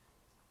dog.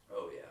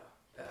 Oh yeah.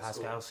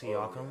 Pascal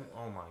Siakam,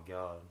 oh my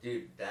god,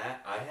 Dude,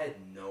 that I had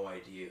no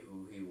idea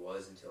who he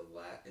was until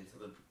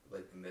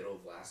the middle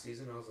of last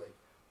season. I was like,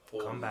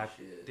 holy come back,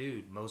 shit.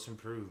 dude. Most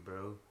improved,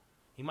 bro.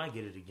 He might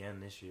get it again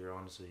this year,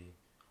 honestly.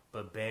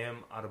 But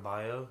Bam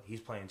Adebayo, he's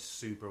playing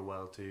super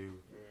well too,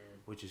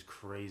 which is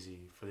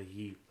crazy for the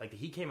Heat. Like the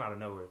Heat came out of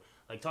nowhere.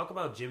 Like talk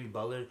about Jimmy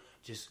Butler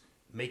just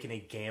making a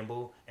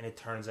gamble, and it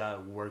turns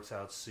out it works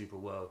out super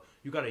well.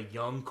 You got a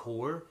young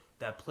core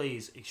that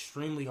plays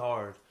extremely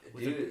hard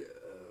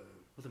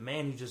with a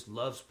man who just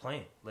loves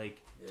playing.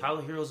 Like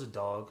Tyler Hero's a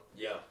dog.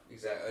 Yeah,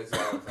 exactly. That's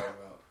what I'm talking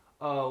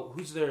about.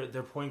 Who's their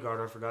point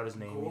guard? I forgot his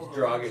name. He's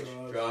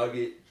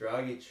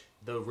Dragic.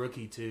 the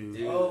rookie too.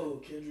 Dude.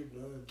 Oh, Kendrick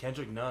Nunn.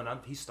 Kendrick Nunn.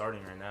 He's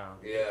starting right now.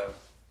 Yeah.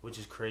 Which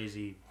is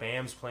crazy.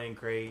 Bam's playing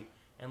great,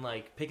 and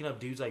like picking up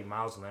dudes like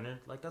Miles Leonard,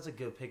 like that's a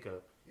good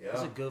pickup. Yeah.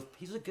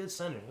 He's a good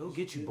center. He'll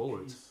get you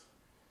boards.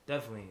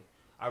 Definitely.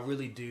 I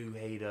really do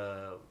hate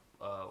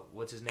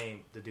what's his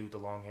name? The dude with the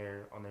long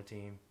hair on their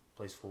team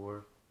plays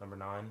 4, number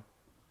 9.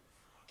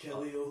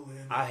 Kelly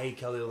Olynyk. I hate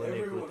Kelly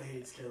Olynyk. Everyone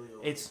hates Kelly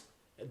Olynyk. It's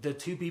the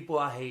two people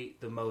I hate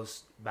the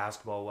most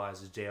basketball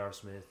wise is J.R.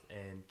 Smith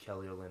and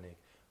Kelly Olynyk,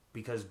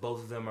 because both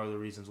of them are the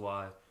reasons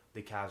why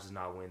the Cavs did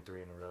not win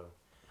 3 in a row.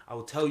 I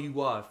will tell you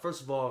why.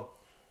 First of all,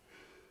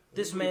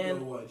 this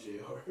man.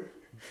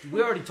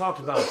 We already talked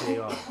about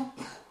J.R.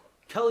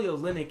 Kelly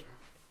Olynyk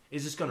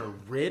is just gonna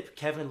rip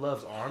Kevin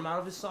Love's arm out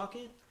of his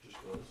socket,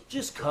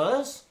 just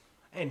cause,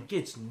 and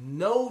gets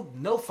no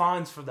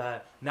fines for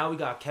that. Now we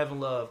got Kevin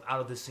Love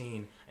out of the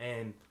scene,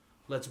 and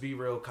let's be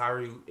real,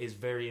 Kyrie is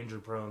very injury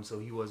prone, so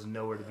he was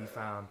nowhere to be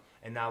found.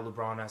 And now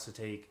LeBron has to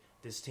take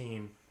this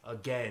team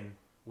again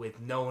with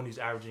no one who's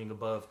averaging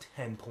above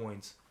 10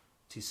 points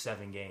to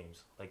 7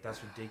 games. Like that's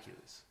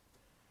ridiculous.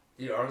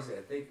 Dude, honestly,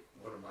 I think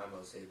one of my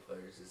most hated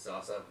players is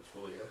Zaza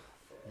Pachulia.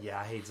 Yeah,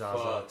 I hate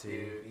Zaza Fuck,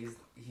 too. Dude,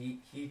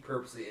 he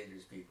purposely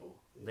injures people.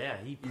 Yeah,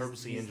 he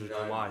purposely he's injured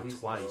not- Kawhi he's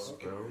twice, not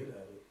bro.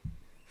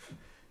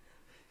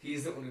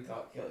 He's the one who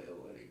taught Kelly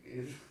Olynyk,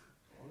 dude.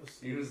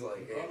 Honestly, he was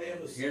like, they probably hey,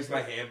 have a here's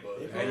my handbook.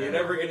 they And probably you're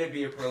have- never going to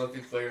be a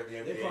prolific player in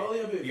the They NBA. probably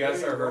have a You gotta very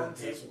start hurting long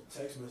people.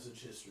 text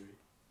message history.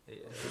 Yeah.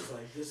 It's just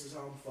like, this is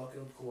how I'm fucking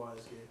up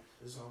Kawhi's game.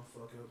 This is how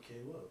I'm fucking up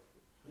Caleb.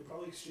 They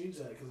probably exchanged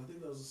that because I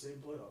think that was the same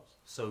playoffs.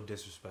 So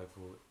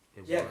disrespectful.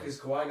 It Yeah, was. because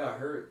Kawhi got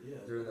hurt Yeah.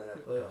 during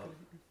that playoff.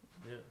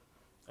 Yeah.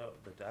 Oh,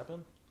 the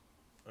dapping?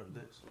 Or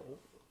this?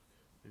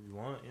 If you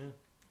want, yeah.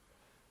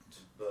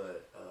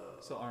 But,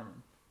 So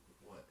Armin,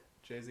 what?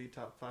 Jay-Z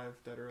top 5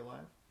 dead or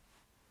alive?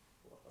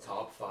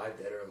 Top 5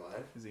 dead or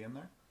alive? Is he in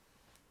there?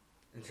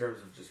 In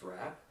terms of just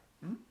rap?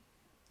 Hmm?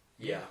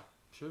 Yeah.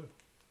 Sure.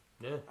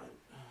 Yeah.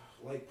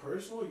 Like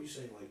personal, or you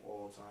saying like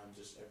all time,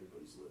 just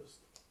everybody's list?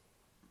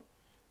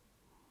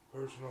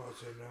 Personal, I'd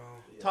say no.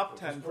 Yeah, Top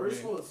because 10 for me.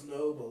 personal, it's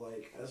no, but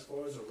like as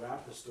far as a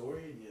rap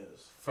historian,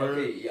 yes.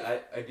 Okay, yeah,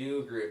 I do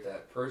agree with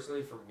that.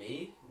 Personally, for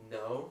me,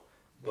 no.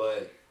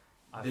 But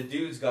the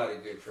dude's got a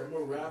good track. From a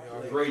rap, Yeah,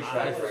 like, great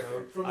track like,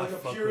 record. From I like a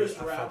fuck purist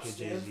with- I rap fuck with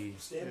Jay-Z.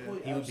 standpoint, He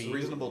would be- absolutely.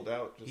 Reasonable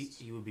doubt.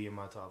 Just He would be in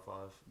my top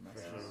 5.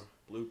 messes. Yeah.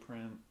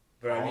 Blueprint.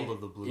 But I all mean,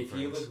 of the if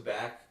you blueprints. look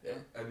back,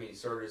 I mean, he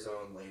started his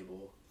own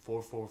label.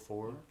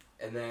 444.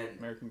 And then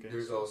American Gangster.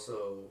 there's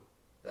also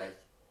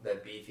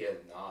that beef he had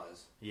with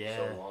Nas. Yeah.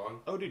 So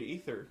long. Oh, dude,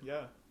 Ether.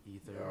 Yeah.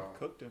 Ether. Yeah.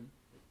 Cooked him.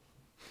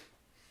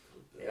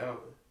 Yeah.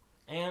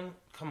 And,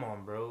 come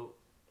on, bro.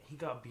 He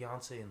got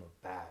Beyonce in the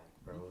bag,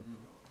 bro.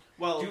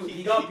 Well, Dude,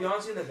 he got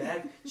Beyonce in the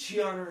bag,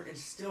 cheated on her, and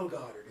still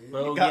got her, dude.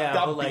 Bro, got, yeah,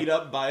 got but, like, beat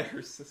up by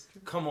her sister.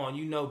 Come on,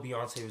 you know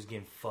Beyonce was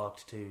getting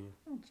fucked, too.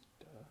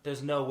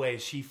 There's no way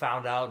she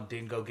found out and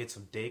didn't go get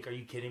some dick. Are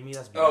you kidding me?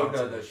 That's Beyonce.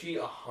 Oh, no, she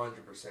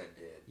 100%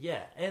 did.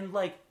 Yeah, and,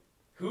 like,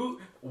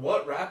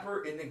 What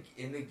rapper in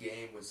the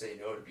game would say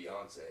no to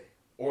Beyonce?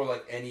 Or,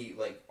 like, any,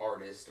 like,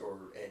 artist or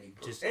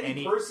Just any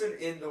any- person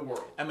in the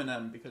world?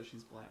 Eminem, because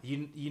she's black.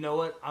 you know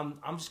what? I'm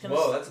just gonna.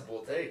 Whoa, that's a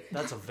bold take.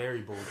 That's a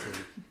very bold take.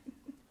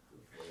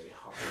 Very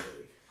hot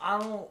take. I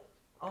don't.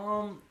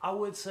 I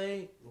would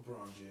say.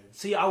 LeBron James.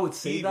 See, I would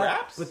say He that,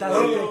 raps? but that's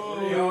the thing.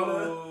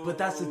 Rihanna. But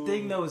that's the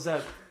thing, though, is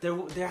that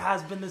there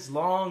has been this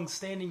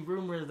long-standing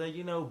rumor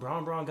that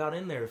Bron got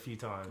in there a few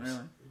times.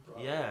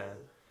 Really? Yeah,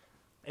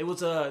 it was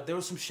there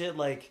was some shit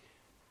like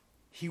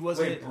he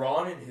wasn't Wait,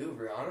 Braun and who?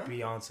 Rihanna?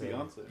 Beyonce.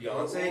 Beyonce.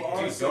 Beyonce?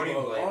 Well, Dude, don't even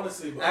bro, blame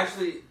honestly, bro.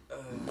 Actually, I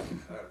don't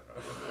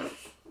know.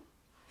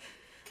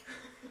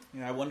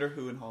 Yeah, I wonder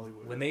who in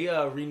Hollywood. When they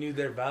renewed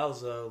their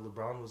vows,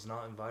 LeBron was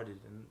not invited,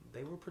 and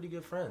they were pretty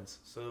good friends.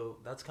 So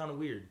that's kind of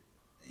weird.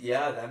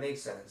 Yeah, that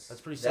makes sense.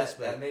 That's pretty that,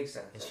 suspect. That makes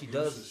sense. And she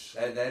Bruce does.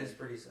 is- That is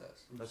pretty sus.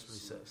 That's pretty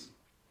sus.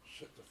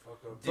 Shut the fuck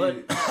up.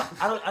 Dude, But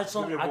I just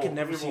don't. Give me a I could ball,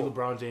 never give see me a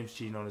ball. LeBron James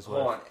cheating on his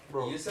hold wife. on.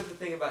 Bro. You said the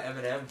thing about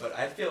Eminem, but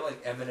I feel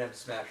like Eminem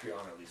smacked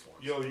Rihanna at least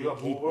once. Yo, you got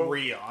He- bull, bro?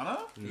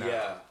 Rihanna? Nah,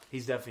 Yeah.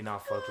 he's definitely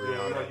not fucked Yeah,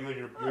 Rihanna. you and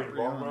your Not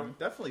ball, bro? Rihanna.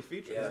 Definitely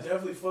featured. Yeah. He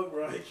definitely fucked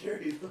Mariah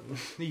Carey.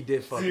 He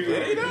did fuck Dude,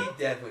 her. he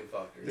definitely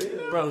fucked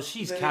her. Bro,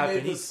 she's Then capping.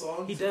 He, made He the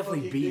song he to definitely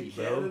fucking beat, Nick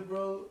bro. Cannon,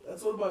 bro.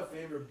 That's one of my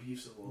favorite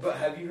beefs of all But time.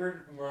 have you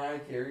heard Mariah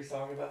Carey's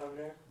song about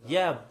Eminem?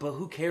 Yeah, but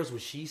who cares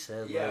what she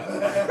said? Like,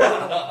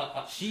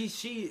 Yeah.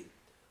 she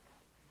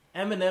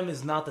Eminem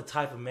is not the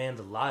type of man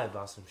to lie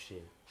about some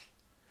shit.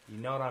 You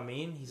know what I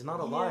mean? He's not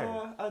a liar.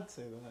 Yeah, I'd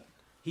say that.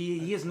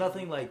 He has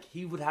nothing, like,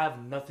 he would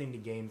have nothing to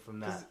gain from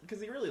that.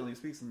 Because he really only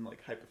speaks in, like,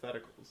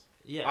 hypotheticals.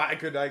 Yeah. I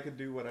could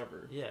do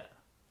whatever. Yeah.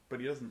 But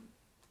he doesn't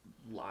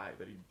lie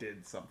that he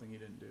did something he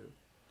didn't do.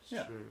 It's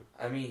Yeah. true.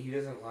 I mean, he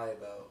doesn't lie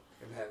about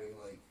him having,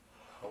 like,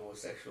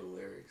 homosexual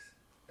lyrics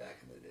back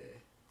in the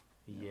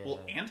day. Yeah. Well,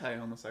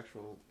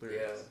 anti-homosexual Yeah.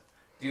 lyrics.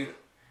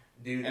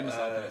 Dude, And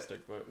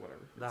misogynistic, but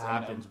whatever. That It's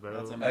happens, Eminem. bro.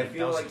 That's I Eminem. feel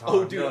That was like the Oh,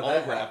 time. dude, no, all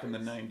that rap in the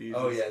happens. 90s.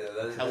 Oh is yeah,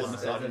 no, that's hella that's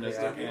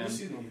misogynistic definitely Have you ever and-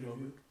 seen the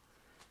interview?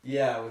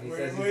 Yeah, when he Where-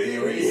 says where he's he- gay.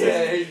 where he Yeah,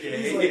 says- he's He's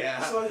gay. like,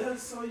 Yeah. so I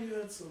saw you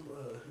had some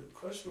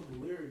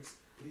questionable lyrics.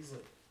 And he's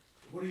like,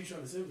 what are you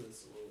trying to say with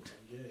this? Well,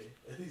 I'm gay.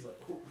 And he's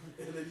like, oh.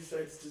 And then he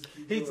starts to just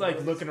keep He's going.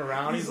 like looking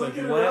around. He's like,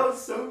 looking what? around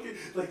soaking.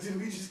 Like, did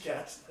we just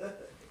catch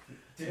that?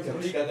 Dude, tell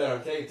me you got that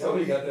on tape. Tell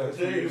me you got that on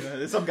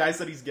tape. Some guy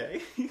said he's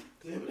gay.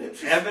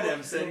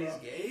 Eminem said he's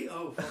gay?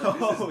 Oh, fuck,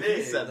 this Oh, is he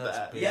big. said That's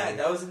that. big. Yeah,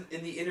 that was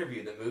in the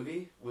interview, the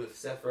movie, with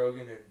Seth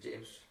Rogen and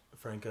James.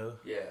 Franco.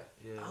 Yeah.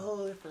 Yeah.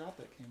 Oh, I forgot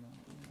that came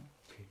out.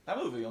 Yeah. That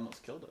movie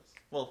almost killed us.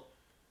 Well,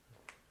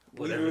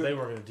 Whatever. They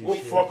weren't gonna do We'll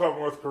shit. fuck up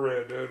North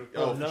Korea, dude.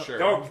 oh, no. for sure.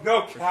 No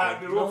For cap,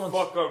 sure. dude. No We'll one's-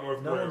 fuck up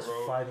North No Korea, one's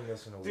bro. fighting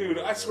us in a war. Dude,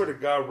 I swear to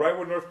God, right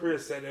when North Korea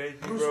said anything,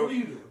 Bruce, bro, what are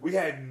you doing? we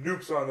had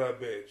nukes on that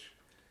bitch.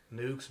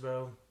 Nukes,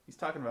 bro. He's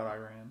talking about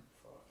Iran.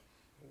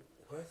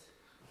 What?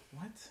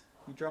 What?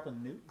 You dropping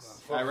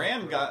nukes? Nah,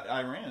 fuck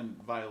Iran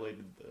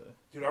violated the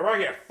Dude, Iran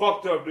get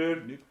fucked up,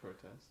 dude. nuke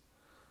protest.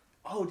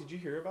 Oh, did you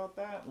hear about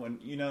that? When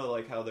you know,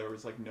 like how there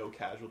was like no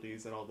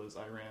casualties at all those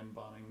Iran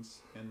bombings,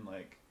 and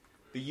like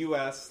the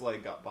U.S.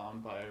 like got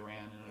bombed by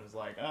Iran, and it was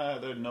like,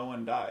 no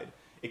one died.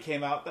 It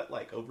came out that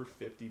like over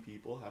 50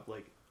 people have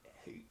like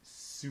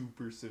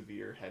super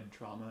severe head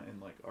trauma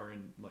and like are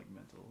in like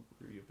mental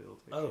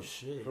rehabilitation. Oh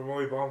shit. From when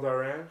we bombed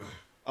Iran?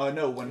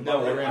 No, when No,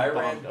 when Iran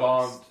bombed,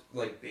 bombed, us.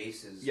 like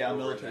bases. Yeah, over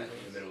military in the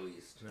bases. Middle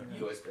East, Yeah.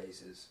 U.S.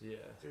 bases. Yeah.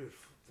 Dude,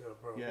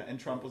 bro. Yeah, and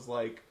Trump was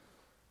like,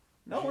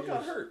 no one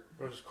got hurt.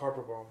 Bro, just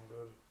carpet bomb, dude.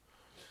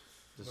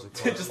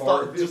 Just a just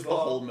Barbie the bomb.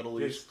 whole Middle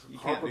East. Just You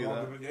can't carpet do that.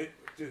 bomb them.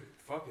 Dude,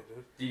 fuck it,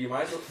 dude. Dude, you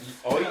might as well.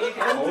 All you need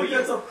to, I don't all think you,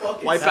 that's a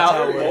fucking Wipe That's out,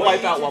 how it works.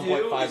 wipe out all you need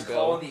to do 1.5 is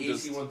call in bill. the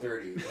Just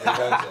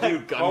AC-130.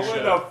 dude, Calling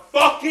gunship. the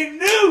fucking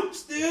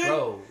nukes, dude!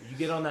 Bro, you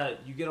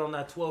get on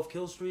that 12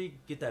 kill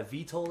streak, get that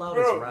VTOL out,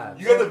 Bro, it's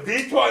wraps. you got the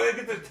VTOL and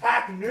then get the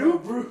attack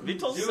nuke? VTOL Dude,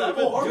 7. oh,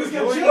 dude, Arby's you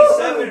got only Joe.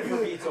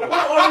 need 7 for VTOL.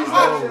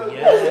 Oh,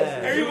 yeah.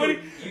 Everybody-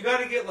 Dude, you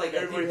gotta get like I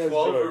Everybody think has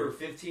 12 Joe. or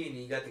 15, and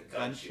you got the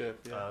gunship. Gunship,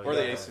 yeah. Oh, or yeah.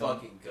 the The AC.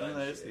 fucking No,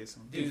 that is gunship. the AC.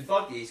 Dude,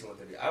 fuck the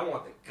AC-130. I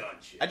want the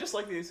gunship. I just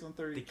like the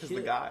AC-130 because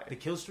the guy. The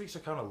kill streaks are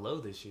kind of low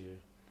this year.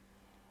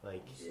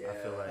 Like, I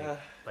feel Yeah.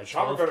 like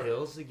Chopper 12 better-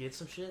 kills to get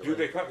some shit. Dude,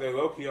 like, they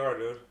low-key are,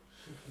 dude.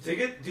 To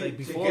get, dude, like to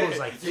before get, it was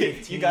like to-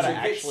 15. you gotta to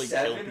get actually kill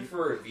 7 people.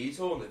 for a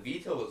VTOL, and the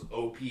VTOL is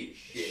OP as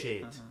shit.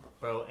 shit. Uh-huh.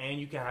 Bro, and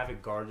you can have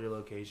it guard your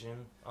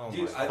location. Oh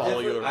Dude, my follow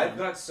you I've around.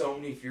 got so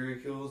many Fury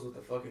kills with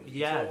the fucking VTOL.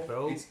 Yeah,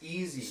 bro. It's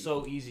easy.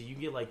 so easy. You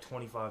get like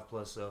 25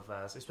 plus so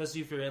fast,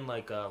 especially if you're in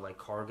like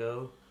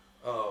cargo.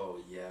 Oh,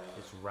 yeah.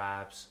 It's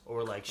wraps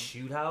or like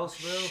shoot house,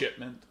 bro.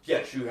 Shipment.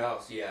 Yeah, shoot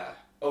house, yeah.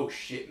 Oh,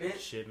 shipment?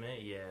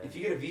 Shipment, yeah. If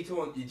you get a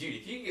VTOL, dude,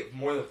 if you can get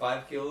more than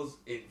 5 kills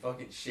in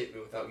fucking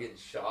shipment without getting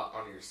shot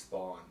on your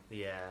spawn,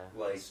 Yeah,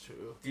 like, that's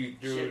true. dude,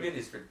 Dude, shipment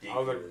is I ridiculous.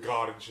 was like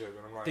God and shit, and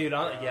I'm like, Dude,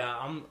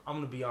 I'm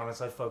gonna be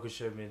honest. I fuck with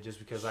shipment just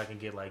because I can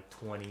get like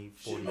 20,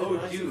 40. Shipment Oh,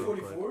 kills dude. real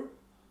quick. 1944?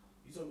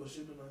 You talking about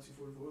Shipment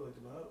 1944, like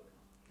the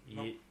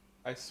map? Yeah.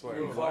 I swear.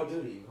 You're in Call of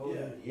Duty. Call of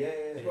Yeah. Duty.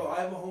 Yeah. Bro, I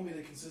have a homie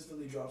that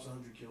consistently drops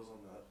 100 kills on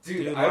that.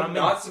 Dude, Dude, I'm I'm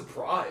not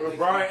surprised. But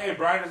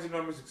Brian doesn't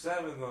know Mystic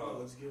 7, Oh, though.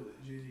 let's get it.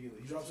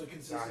 He drops a Nah,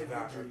 consistent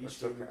nah, 100 that's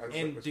each okay. game. That's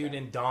And okay. dude,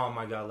 in Dom,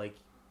 I got like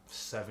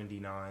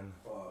 79.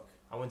 Fuck.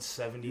 I went You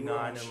 79 were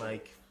on and shit.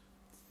 like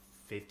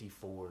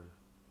 54.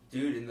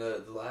 Dude, in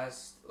the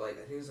last, like,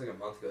 I think it was like a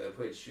month ago, I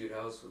played Shoot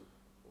House with.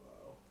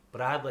 Wow.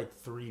 But I had like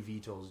 3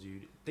 VTOLs,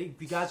 dude. The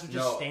guys were just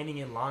No. standing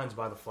in lines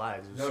by the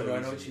flags. It was No, so I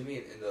know easy. what you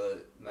mean.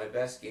 In my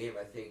best game,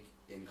 I think,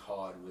 in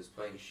COD was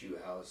playing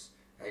Shoot House.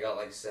 I got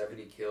like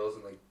 70 kills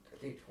and like, I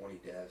think 20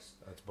 deaths.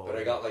 That's bold. But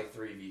I got like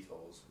 3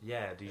 VTOLs.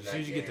 Yeah, dude. in As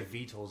soon as you that get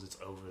the VTOLs, it's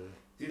over.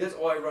 Dude, that's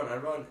all I run. I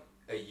run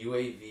a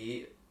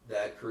UAV,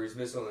 that cruise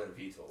missile, and a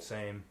VTOL.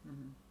 Same.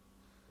 Mhm.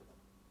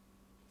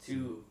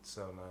 Two.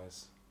 So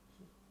nice.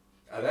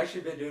 I've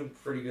actually been doing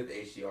pretty good with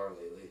HDR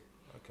lately.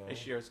 Okay.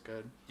 HDR's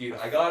good. Dude,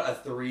 I got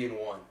a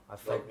 3-in-1. I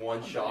felt Like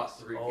one shot,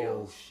 3 Oh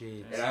kills.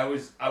 shit! And I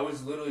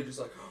was literally just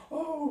like,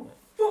 oh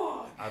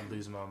fuck. I'd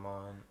lose my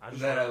mind. And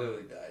then I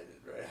literally died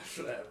right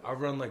after that. I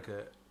run like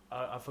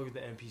I fuck with the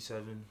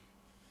MP7.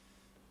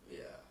 Yeah.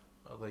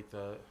 I like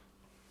that.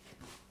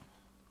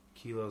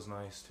 Kilo's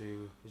nice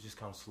too. It's just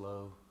kind of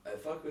slow. I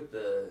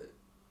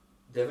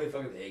definitely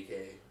fuck with the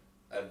AK.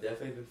 I've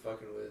definitely been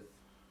fucking with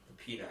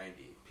the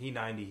P90.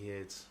 P90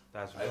 hits.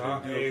 That's I've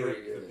right. been doing Hey,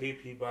 pretty good. the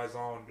PP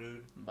Bison,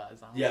 dude.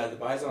 Bison. Yeah, the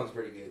Bison's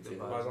pretty good The too.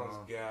 The Bison.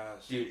 Bison's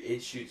gas. Dude,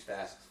 it shoots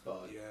fast as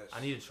fuck. Yes.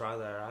 I need to try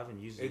that. I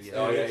haven't used it It's- yet.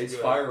 Oh yeah, it's its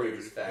good, fire rate dude.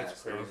 is It's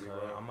fast. crazy. Okay,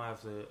 bro. I might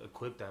have to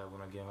equip that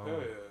when I get home. Hell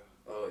yeah.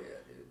 Oh yeah,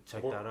 dude.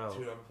 Check that out.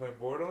 Dude, I've been playing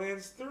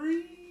Borderlands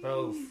 3.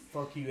 Bro,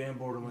 fuck you and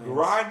Borderlands.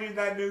 Grinding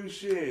that new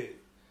shit.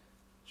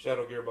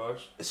 Shadow Gearbox.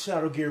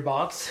 Shadow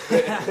Gearbox.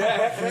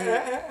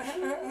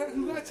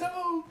 Who got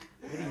told?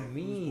 What do you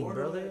mean,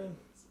 brother?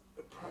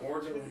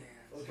 Borderlands.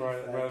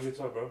 Brian, let me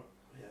talk, bro.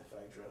 Yeah,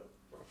 fact drop.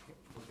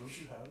 Don't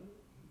you have it?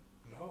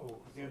 No,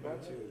 I'm getting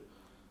back to it.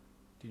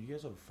 Dude, you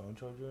guys have a phone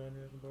charger in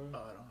there, bro? Oh, I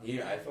don't have You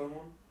need an iPhone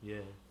one? Yeah.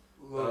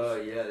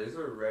 Look, Yeah, there's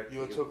a red.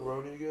 you took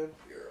Roni again?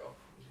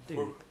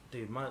 Girl.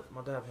 Dude, my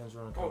dab hand's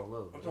running kind of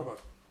low. I'm bro. talking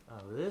about.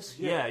 Oh, this?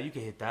 Yeah. Yeah, you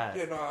can hit that.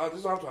 Yeah, no, this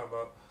is what I'm talking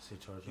about. Say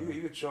charge You, on.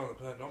 you can chill on the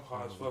pen. Don't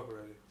high as fuck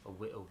already. A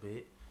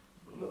bit.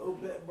 Little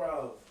bit,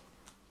 bro.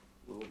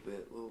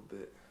 Little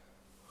bit.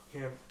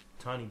 Cam,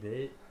 Tiny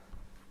bit.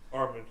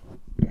 Armin,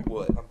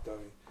 What? I'm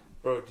dummy.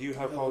 Bro, do you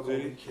have Call of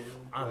Duty?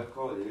 I'm,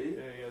 Call of Duty?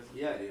 Yeah,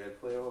 Yeah, dude, I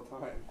play all the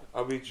time.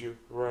 I'll beat you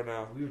right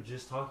now. we were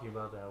just talking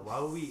about that. Why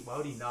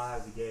would he not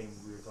have the game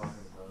we were talking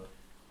about?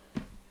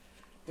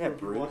 Yeah,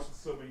 We're watching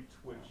so many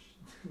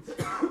Twitch.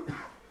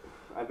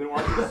 I've been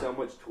watching so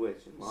much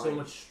Twitch and So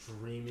much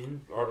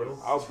streaming. Armin,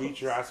 I'll beat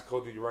your ass at Call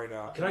of Duty right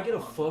now. Can I get a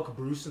fuck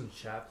Bruce in the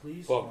chat,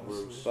 please? Fuck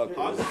Bruce. Fuck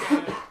I'll Bruce.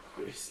 scan it.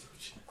 There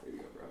you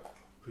go, bro.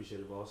 Appreciate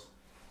it, boss.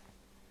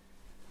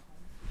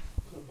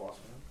 Boss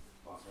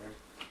man.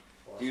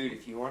 Dude,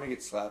 if you want to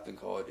get slapped in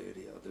Call of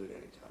Duty, I'll do it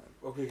anytime.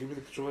 Okay, give me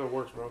the controller that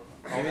works, bro.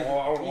 I Give me-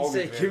 want He all the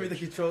said, "Give me the advantage.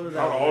 controller." I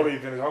That want all the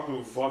advantage. I'll give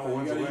a fuck who You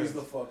wins or gotta use wins.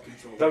 the fuck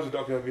controller. That was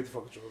okay. I'll get the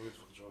fuck controller. Get the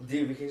fuck controller.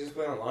 Dude, we can just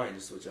play online,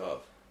 just switch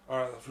up. All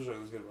right, for sure.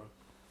 Let's get it,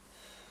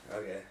 bro.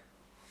 Okay.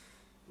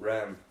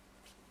 Rem.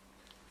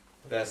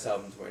 Best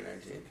album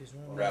 2019.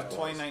 Rap Wars.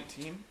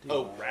 2019.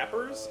 Oh,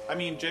 rappers? I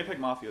mean, JPEG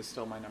Mafia is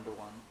still my number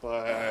one,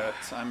 but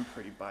I'm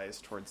pretty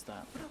biased towards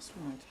that. What else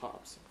were my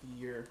tops of the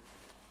year?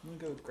 I'm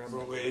gonna go grab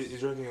Bro, my wait,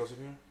 is there anything else in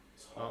here?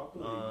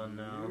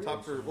 No.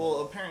 top for.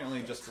 Well,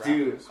 apparently just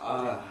Dude, rappers.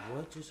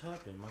 What just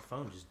happened? My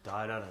phone just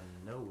died out of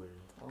nowhere.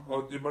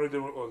 Oh, it might have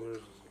done. Oh, there's.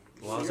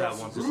 Well, I was at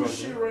one Bruce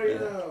shit right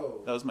now.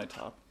 That was my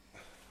top.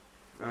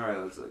 Alright,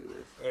 let's look at this.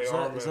 Hey, Is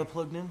Armin. that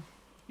plugged in?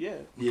 Yeah.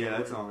 Yeah,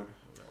 it's on.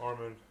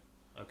 Armin,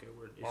 Okay,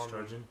 it's Armin.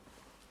 charging.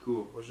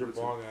 Cool. where's your What's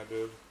it? bong at,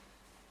 dude?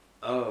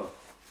 Oh,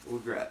 I'll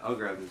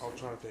grab this. I'm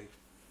trying to take.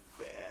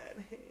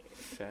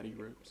 Fatty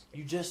ropes.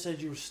 You just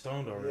said you were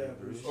stoned already, Yeah,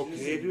 Bruce. Bruce.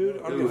 Okay,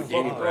 dude. I'm Dude, gonna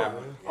Danny fuck Brown.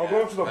 bro. I'm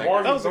going to the Like,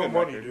 party that was with a no good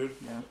money, record. dude.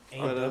 Yeah.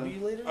 Ain't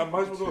W later? I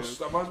might as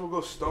well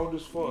go stoned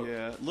as fuck.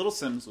 Yeah. Little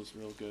Sims was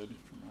real good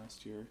from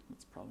last year.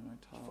 That's probably my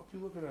What top. you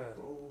looking at?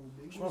 Oh,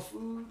 Wish Mingles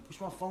food.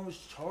 my phone was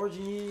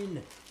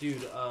charging.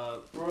 Dude,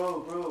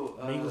 Bro,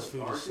 Mingles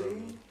food is so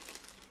good.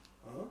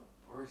 Huh?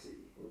 Varsity.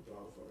 We're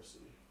about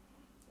varsity.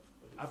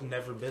 I've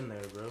never been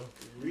there, bro.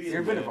 Really You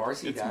ever been to good.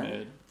 Varsity It's Diner?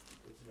 mid.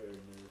 It's very mid.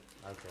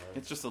 Okay.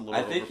 It's just a little.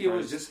 I think it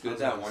was overpriced. just good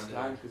that one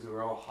time because we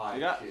were all high.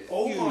 You got- and shit.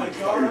 Oh my Huge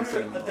god,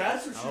 fucking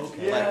that's what you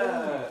Okay.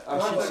 Yeah,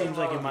 That shit seems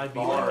like it might be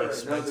bar, like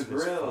expensive the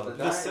as grill, fuck. the The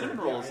diner. cinnamon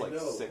roll is like I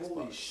know. $6.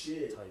 Holy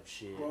shit. Type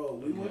shit.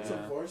 Bro, we went to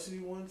Yeah. varsity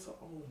one time.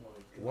 Oh my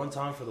god. One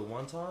time for the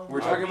one time?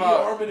 We're I talking beat about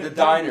Armin the and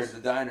diner, Bruce. the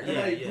diner. And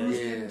Yeah, like, yeah, Bruce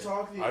yeah. didn't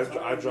talk the I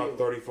entire dropped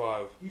deal.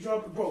 35. He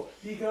dropped, bro.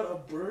 He got a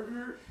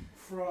burger,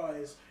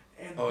 fries,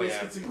 and Oh yeah,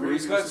 biscuits and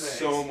Bruce gravy got with some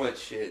so eggs. much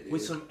shit, dude.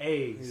 With some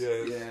eggs.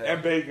 Yes. Yeah.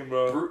 And bacon,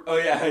 bro. Oh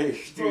yeah, dude,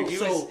 Bro, he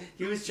so- was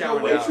The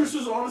chowing waitress down.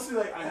 was honestly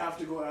like, I have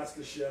to go ask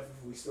the chef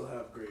if we still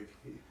have gravy.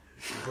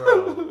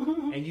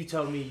 Bro. And you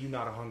tell me you're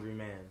not a hungry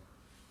man.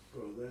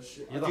 Bro, that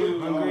shit. You're the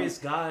Dude,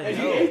 hungriest guy. And I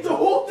he know. ate the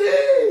whole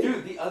thing.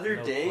 Dude, the other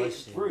No day,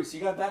 question. Bruce,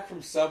 you got back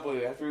from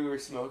Subway after we were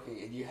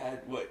smoking, and you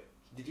had what?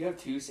 Did you have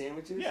 2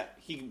 sandwiches? Yeah.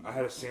 He. I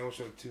had a sandwich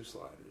and 2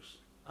 sliders.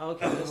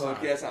 Okay, Oh, that's not,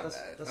 okay, that's not that's,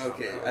 bad. that's not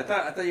okay, bad.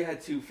 I thought you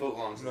had 2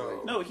 footlongs. No.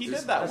 Like, No, he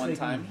just- did that That's one making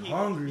time. me He,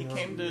 hungry, he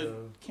came hungry, to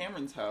though.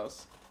 Cameron's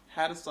house,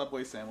 had a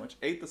Subway sandwich,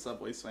 ate the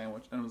Subway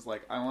sandwich, and was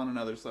like, I want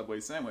another Subway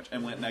sandwich,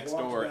 and went next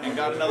Walked door around. and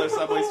got another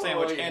Subway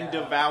sandwich Oh, yeah. and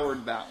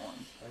devoured that one.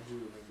 I do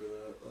remember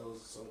that. That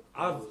was some.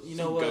 You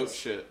know Some what? goat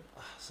shit.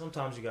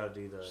 Sometimes you gotta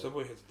do that.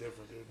 Subway hits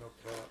different, dude. No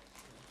cap.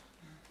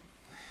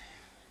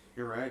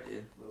 You're right,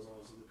 dude. That was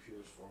honestly the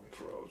purest form of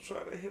Bro,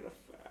 try to hit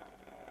a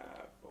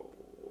fat bowl.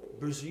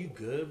 Bruce, are you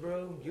good,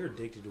 bro? You're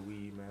addicted to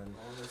weed, man.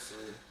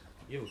 honestly.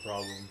 You have a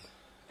problem.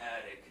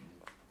 Addict.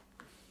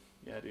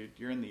 Yeah, dude,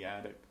 you're in the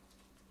attic.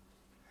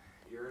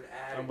 You're an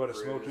addict. I'm about to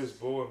smoke Bruce. this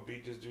bowl and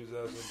beat this dude's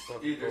ass in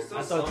fucking Dude, there's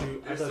bowl. still I thought some.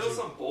 you- I There's thought still you-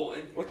 some bolt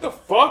in. What the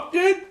fuck,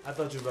 dude? I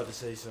thought you were about to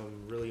say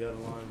something really out of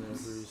line there,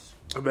 Bruce.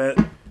 I bet.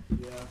 Yeah,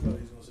 I thought he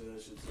was gonna gonna say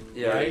that shit too.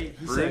 Yeah, Right?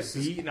 He Bruce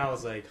said beat, and I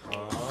was like,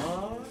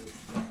 huh?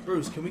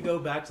 Bruce, can we go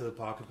back to the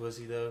pocket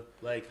pussy, though?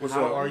 Like, What's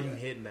how up? are you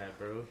hitting that,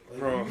 bro? Like,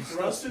 Bro. you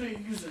thrusting or you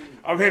using?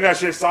 I'm hitting that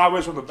shit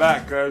sideways from the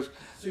back, cuz.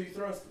 So you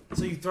thrusting?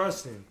 So you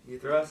thrusting. You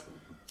thrust.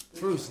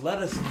 Bruce, let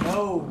us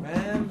know,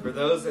 man. For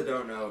those that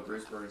don't know,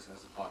 Bruce Burns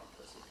has a pocket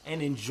pussy.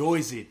 And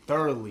enjoys it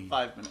thoroughly.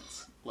 5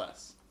 minutes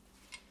less.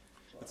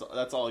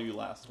 That's all you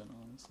last in,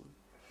 honestly.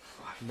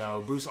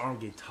 No, Bruce arm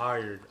get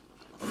tired.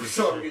 Bruce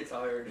don't get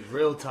tired.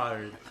 Real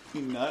tired.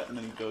 He nut and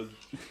then he goes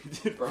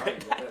Brian,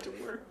 right back to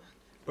work.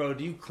 Bro,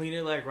 do you clean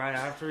it like right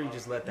after or you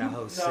just let that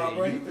hoe sit? Nah,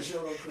 bro, you for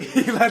sure don't clean He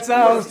it. lets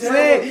that hoe You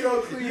sit.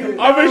 don't clean it.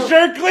 I'm for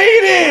sure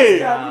cleaning!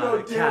 Yeah, you know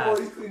Nah, damn cat. well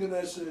he's cleaning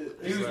that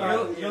shit. Dude, He's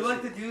not you're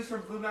like the dudes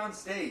from Blue Mountain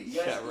State. You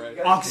guys, Yeah, right.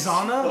 you guys just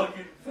Oksana?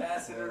 fucking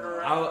passing it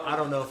around. I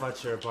don't know if I'd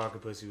share a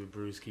pocket pussy with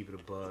Bruce, keep it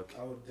a buck.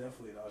 I would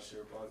definitely not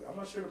share pocket. I'm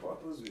not sharing a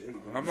pocket with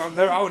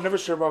anybody. I would never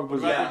share my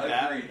pussy.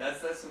 Yeah, agreed.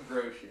 That's some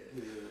gross shit.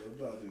 Yeah,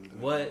 I'm not doing that.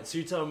 What? So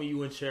you're telling me you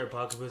wouldn't share a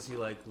pocket pussy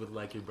like with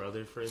like your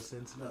brother, for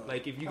instance? No.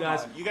 Like if you Come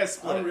guys on, you guys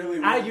I split. really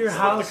would. at your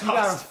Split house the you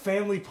got a cost.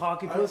 family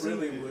pocket I pussy?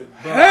 really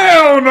would. Bro,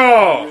 Hell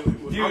no!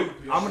 Dude,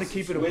 I'm gonna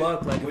keep it a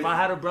buck. Like if I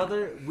had a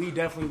brother, we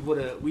definitely would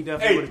have. We Hey,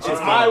 definitely would it's have It's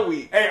chipped my in.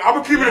 week. Hey, I'm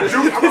gonna keep it a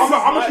juke.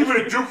 I'm gonna keep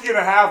it a dookie and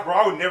a half, bro.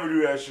 I would never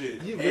do that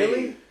shit. You Hey,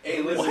 really?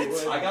 Hey, listen,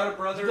 What? I got a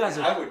brother. You guys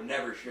are- I would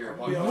never share a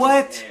pocket pussy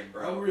What? with him, I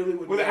bro. really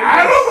would. With never-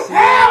 Adam?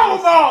 Hell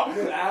no!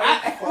 With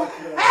Adam?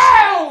 Fuck no.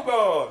 Hell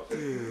no!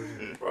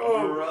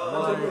 Bro.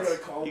 I'm never gonna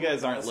call You him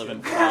guys aren't a living.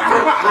 basketball.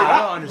 I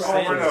don't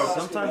understand. Bro, this.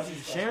 no.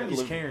 Sometimes sharing is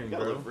You caring,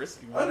 gotta bro. live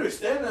risky, I man.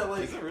 understand that.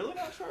 Like, Is it really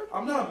not sharp?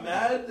 I'm not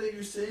mad that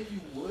you're saying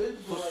you would,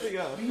 but Let's like,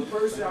 figure out. me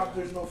personally,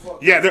 there's no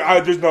fucking. Yeah,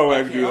 there's no way I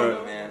I can can't do do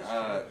that.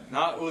 man.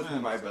 Not with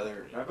my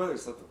brother. My brother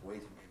slept with way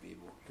too many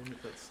people.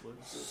 That's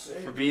slips. Just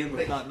saying. For being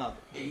like Not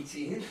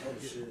 18.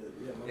 Oh shit!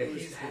 Yeah, my Yeah,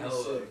 brother's he's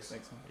hella- 26.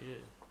 Makes sense. Yeah.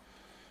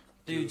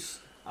 Dude,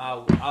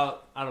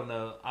 I don't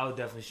know. I would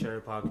definitely share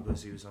a pocket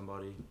pussy with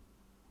somebody.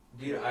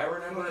 Dude, I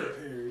remember.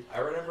 Perry. I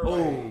remember. Oh,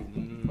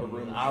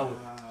 room. I would,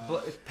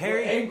 but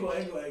Perry. Angle.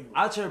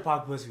 I'd share a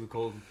pocket pussy with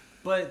Colton.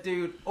 But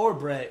dude, or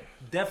Brett,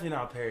 definitely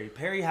not Perry.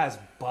 Perry has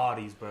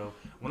bodies, bro.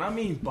 When I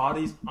mean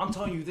bodies, I'm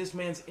telling you, this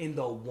man's in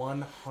the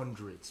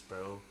 100s,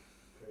 bro.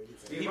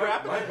 Dude, He my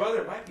rapping it?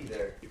 brother might be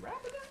there. You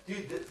rapping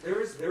it? Dude, there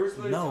was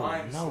literally No,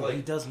 times no, like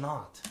he does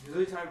not. there's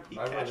literally time He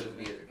my brother cashed would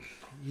be there.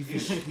 You can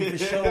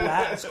show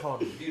that it's called.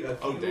 Dude,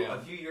 Oh, damn.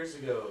 a few years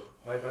ago,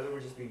 my brother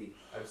would just be.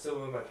 I'm still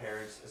with my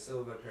parents. I still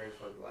with my parents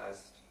for like the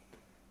last,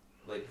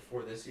 like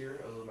before this year.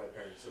 I was with my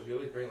parents, so he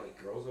always bring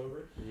like girls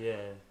over. Yeah.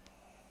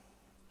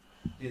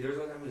 Dude, there was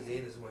one time I was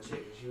dating this one chick,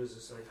 and she was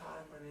just like, "Hi,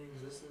 my name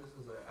is this and this." I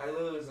was like, I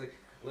literally was like,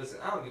 "Listen,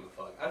 I don't give a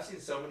fuck. I've seen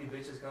so many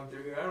bitches come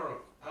through here. I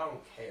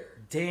don't care,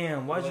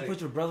 Damn, why'd you Like-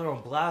 put your brother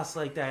on blast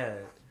like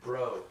that?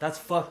 bro." That's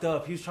fucked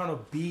up. He was trying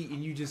to beat,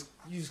 and you just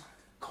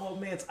called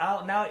man's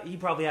out. Now he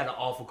probably had an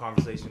awful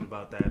conversation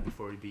about that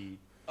before he beat.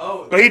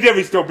 Oh, But he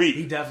definitely still He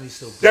beat. definitely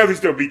still beat. Definitely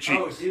still beat cheap.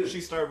 oh, dude.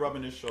 She started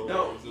rubbing his shoulder.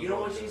 No, you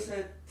know what she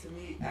said to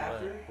me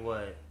after?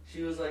 What?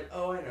 She was like,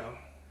 "Oh, I know."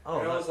 Oh,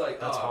 and I was like,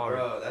 that's "Oh, hard.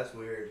 bro, that's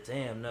weird."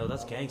 Damn, no,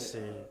 that's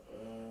gangster.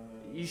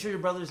 You sure your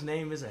brother's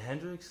name isn't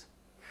Hendrix?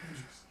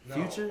 No,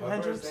 Future my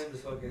Hendrix? brother's name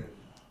is fucking.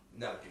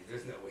 No, dude,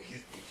 there's no way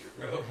he's Future,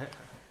 bro.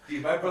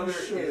 Dude, my brother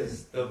sure.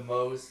 is the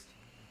most.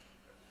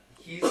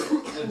 He's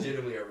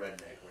legitimately a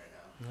redneck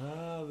right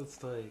Ah,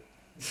 that's like,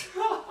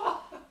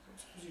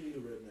 You need a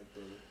redneck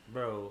brother.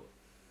 bro. now.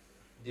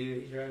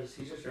 Dude,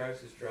 he just drives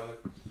his truck.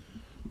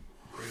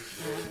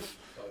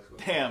 Fucks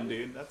with Damn,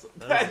 dude,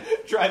 that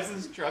drives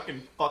his truck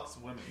and fucks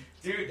women.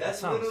 Dude, that's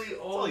That sounds- literally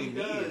all all he you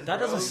does. need. That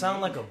bro. doesn't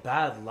sound like a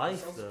bad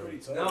life Sounds though. pretty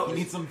tough. No, He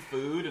needs some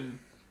food and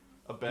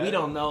a bed. We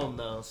don't know him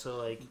though, so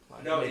like,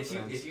 No, makes if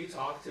sense. you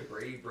talk to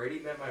Brady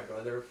met my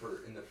brother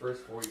for in the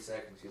first 40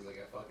 seconds. He was like,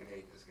 "I fucking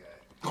hate this guy."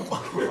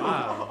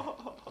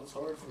 Wow. It's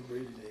hard for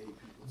Brady to hate people.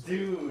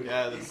 Dude,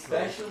 Yeah, that's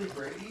especially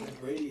Brady. And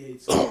Brady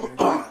hates him.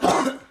 Fuck.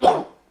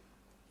 Okay.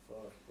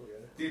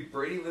 Dude,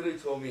 Brady literally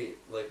told me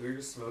like we were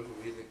just smoking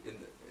weed in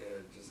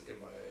just in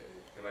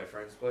my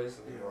friend's place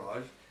in the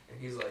garage, and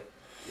he's like,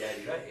 "Yeah,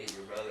 dude, I hate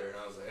your brother," and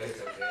I was like,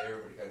 "It's okay,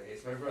 everybody kind of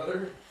hates my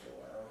brother." Oh,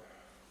 wow.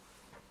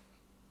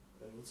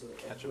 Hey, what's up?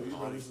 Catch Your a body.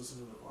 brothers listen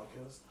to the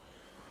podcast?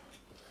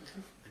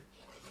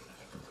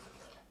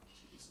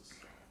 Jesus.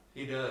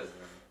 He does,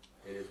 man.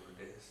 It is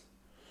what it is.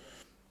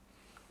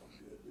 I'm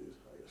good, dude.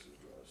 I guess it's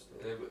drive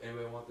still.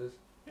 Anybody want this?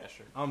 Yeah,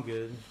 sure. I'm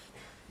good.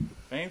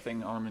 If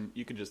anything, Armin,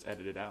 you could just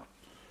edit it out.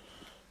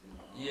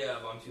 Yeah,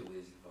 but I'm too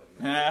lazy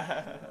to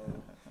fucking.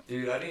 Oh,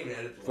 Dude, I didn't even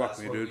edit the Fuck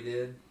last me, one dude. we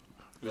did.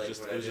 It was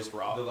when I did- just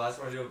raw. The last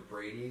one I did with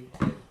Brady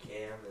and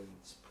Cam and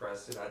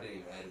Preston, I didn't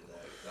even edit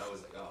that. 'Cause I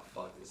was like, "Oh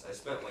fuck this!" I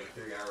spent like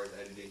 3 hours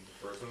editing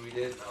the first one we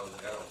did, and I was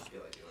like, "I don't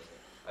feel like doing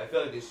it." I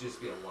feel like this should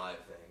just be a live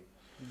thing.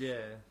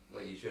 Yeah.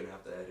 Like you shouldn't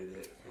have to edit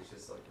it. It's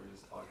just like we're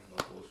just talking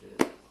about bullshit.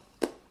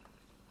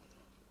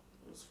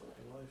 it's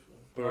fucking life,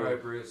 man. All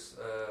right, Bruce.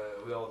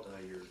 We all know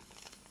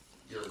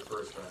you're the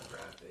first round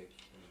draft pick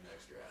in the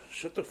next draft.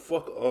 Shut the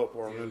fuck up,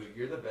 Armin. Dude,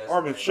 you're the best.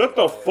 Armin, man. shut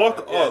the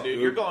fuck Yeah, up, dude,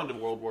 dude. you're going to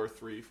World War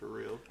III for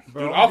real.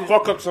 Bro, Dude, I'm I'll doing-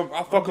 fuck up some. I'll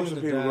I'm fuck up doing some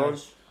the people, bro.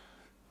 dash.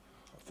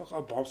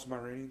 I'll bump some my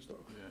ratings, though.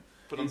 Yeah.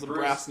 Put on Dude, some Bruce,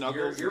 brass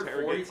knuckles. You're 40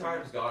 interrogate someone.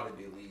 times got to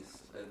be at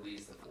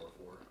least a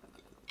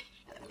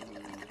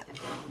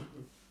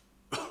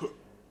 4-4.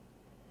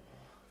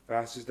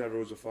 Fastest ever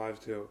was a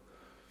 5'2".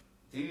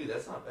 Dude,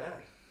 that's not bad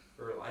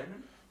for a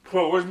lineman.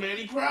 Bro, where's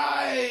Manny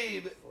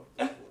Pride?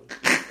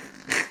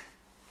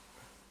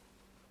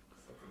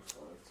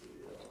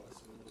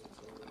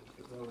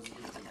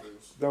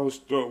 That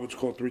was what's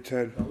called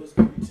 310. That was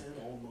 310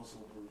 all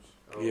muscle Bruce.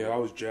 Oh. Yeah, I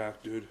was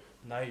jacked, dude.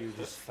 Now you're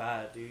just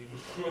fat, dude.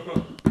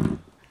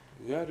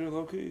 Yeah, dude,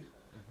 low key.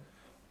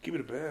 Keep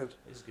it a band.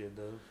 It's good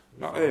though.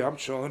 No, hey, I'm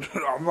chilling.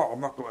 I'm not.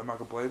 Am I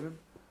complaining?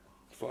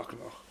 Fuck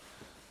no.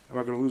 Am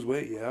I gonna lose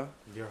weight? Yeah.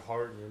 Your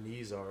heart and your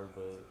knees are,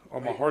 but Oh,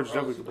 my heart's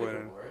Carlos, definitely you played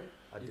complaining. football, right?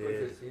 I You played for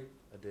did. this team?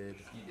 I did.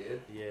 You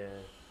did? Yeah.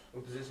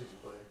 What position did you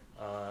play?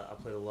 I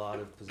played a lot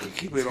of He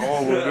positions. played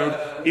all of them,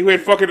 dude. He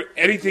played fucking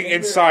anything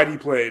inside. He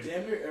played.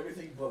 Damn near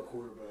everything but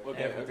quarterback.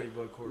 Okay, Everything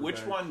but quarterback.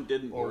 Which one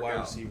didn't Or work wide out?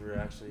 receiver,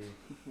 actually.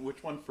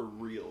 Which one for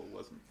real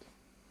wasn't?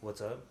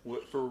 What's up?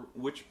 For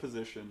which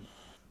position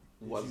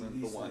wasn't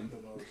the He's one? like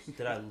the most.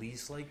 Did I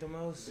least like the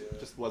most? Yeah.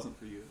 Just wasn't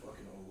for you.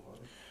 Fucking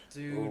O-line.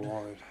 Dude.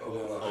 O-line.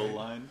 O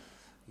line.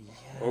 Yeah.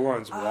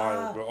 O-line's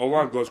wild, bro.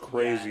 O-line goes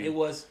crazy. Yeah, it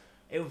was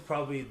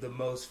probably the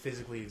most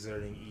physically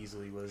exerting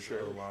easily was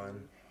Sure.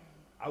 O-line.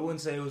 I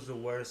wouldn't say it was the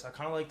worst. I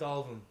kind of liked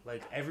all of them.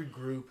 Like, every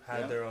group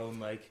had Yeah. their own,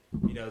 like,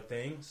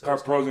 thing. So Got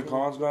it's pros kinda and cool.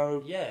 cons, guy.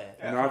 Yeah.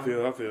 And I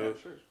feel Yeah, it.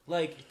 sure.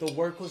 Like, the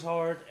work was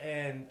hard,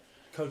 and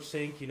Coach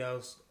Sink,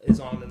 is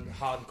on and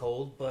hot and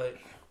cold, but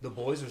the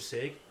boys were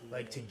sick.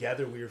 Like,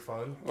 together we were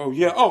fun. Oh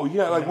yeah. Like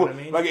know what? what I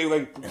mean?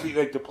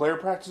 Like the player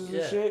practices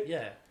Yeah, and shit.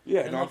 yeah.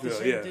 Yeah, And no, I like the feel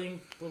it. same Yeah.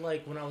 thing, but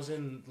like when I was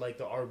in like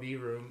the RB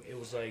room, it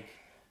was like,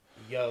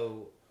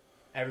 yo,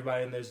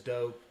 everybody in there's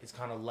dope. It's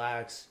kind of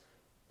lax,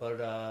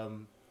 but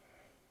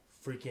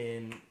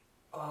freaking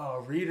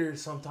Reader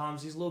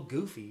sometimes he's a little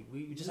goofy.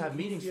 We just have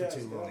meetings for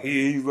too long.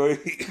 He's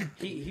like,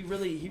 He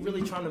really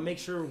trying to make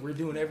sure we're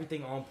doing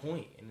everything on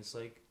point, and it's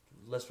like,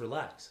 let's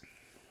relax.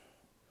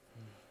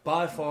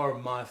 By far,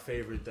 my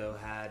favorite though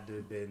had to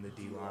have been the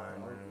D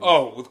line.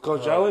 oh, with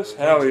Coach Ellis,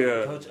 hell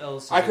yeah. Coach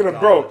Ellis. I is could have,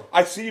 God. bro.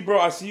 I see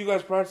you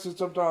guys practicing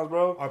sometimes,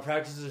 bro. Our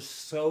practices are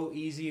so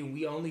easy, and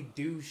we only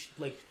do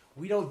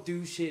we don't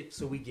do shit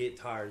so we get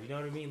tired. You know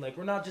what I mean? Like,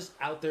 we're not just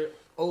out there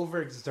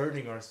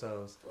overexerting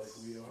ourselves. Like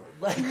we are.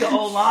 Like the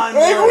O line,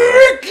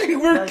 Hey,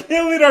 we're Like-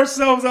 killing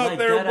ourselves out like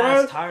there, dead bro.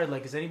 ass tired.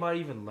 Like, is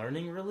anybody even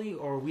learning really,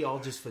 or are we all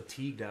just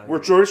fatigued out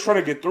We're here? just trying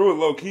to get through it,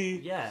 low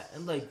key. Yeah,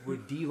 and like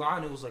with D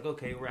line, it was like,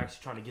 okay, we're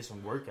actually trying to get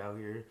some work out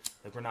here.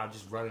 Like, we're not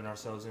just running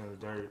ourselves into the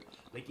dirt.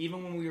 Like,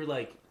 even when we were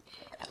like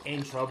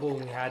in trouble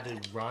and we had to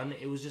run,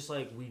 it was just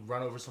like we'd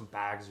run over some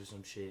bags or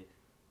some shit.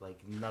 Like,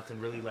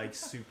 nothing really like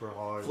super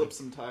hard. Flip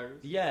some tires.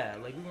 Yeah,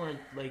 like we weren't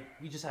like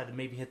we just had to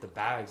maybe hit the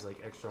bags like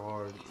extra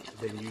hard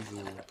than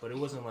usual, but it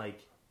wasn't like,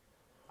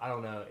 I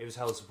don't know. It was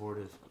hella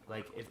supportive.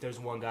 Like, if there's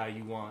one guy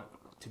you want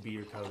to be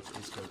your coach,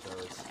 it's Coach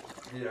Ellis.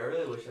 Dude, I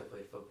really wish I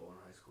played football in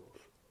high school.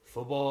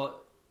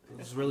 Football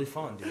was really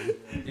fun,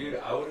 dude. Dude,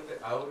 I would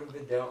have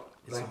been down.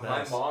 It's Like the my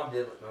best. mom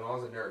did. My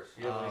mom's a nurse.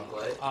 She let me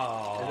play.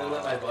 And then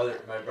let Oh,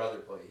 my brother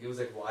play. He was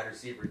like wide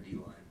receiver, D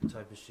line.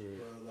 type of shit.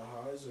 The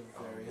highs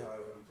are very high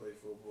when you play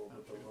football,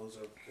 but the lows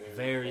are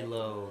Very fucking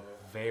low,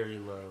 bad. very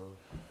low.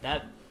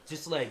 That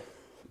just like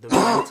the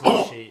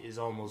mental shit is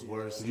almost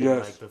worse than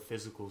Yes. like the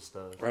physical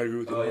stuff. I agree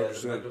with you Oh yeah,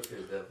 100%. the mental shit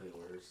is definitely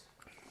worse.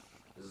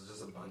 This is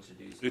just a bunch of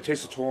dudes. It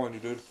takes a toll on you,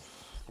 dude.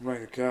 I'm not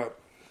gonna cap.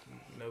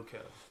 No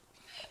cap.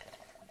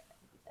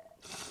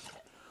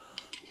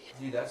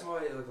 Dude, that's why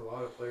like a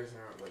lot of players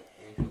now, like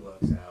Andrew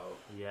Luck's out.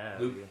 Yeah,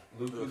 Luke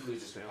Kuechly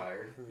just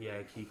retired.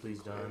 yeah. Keekly's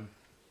done.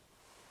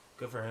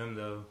 Good for him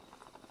though.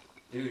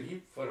 Dude, he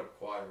put a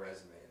quad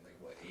resume in like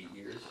what 8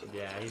 years.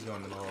 Yeah, he's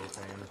going to the Hall of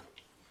Fame.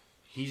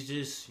 He's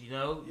just, you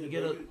Yeah,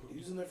 get a. he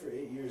was in there for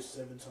 8 years,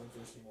 7-time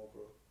first team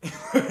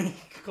All-Pro.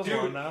 Come Dude,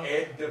 on now.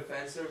 and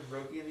defensive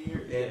rookie of the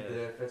year Yeah. and the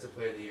defensive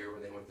player of the year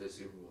when they went to the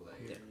Super Bowl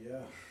that year. Yeah.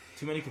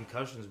 Too many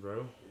concussions,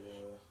 bro. Yeah.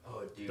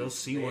 Oh, dude, Those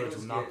C man words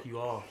was will knock getting- you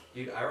off.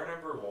 Dude, I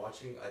remember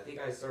watching. I think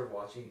I started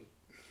watching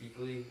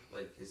Kuechly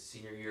like his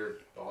senior year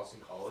at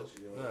Boston College,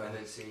 Yeah. and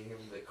then seeing him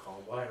at the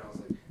combine, I was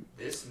like,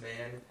 this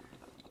man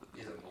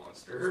is a This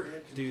monster.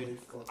 man can Dude,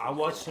 play fucking I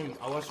watched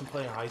football. him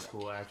play in high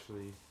school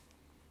actually.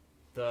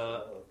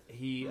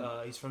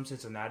 He's from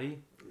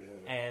Cincinnati, Yeah.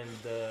 and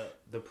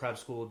the prep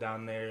school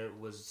down there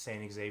was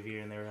St.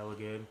 Xavier, and they were hella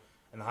good.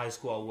 And the high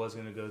school I was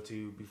gonna go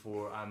to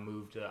before I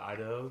moved to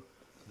Idaho,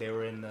 they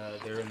were in the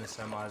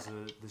semis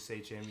of the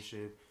state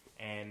championship,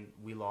 and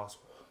we lost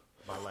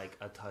by like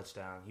a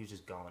touchdown. He was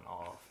just going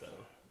off though.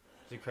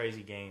 It's a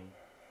crazy game.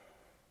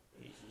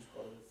 He's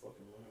probably a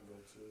fucking running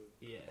back too.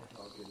 Yeah,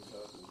 Not getting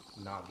tackled.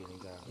 not getting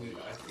down. Dude,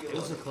 I feel It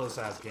was a like, close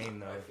ass game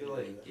though. I feel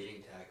like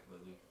getting tackled by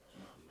Luke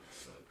Kuechly would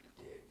suck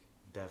dick.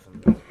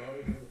 Definitely.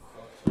 Probably gonna fuck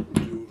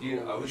Dude,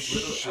 I holy was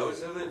shit.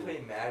 literally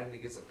playing Madden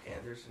against the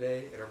Panthers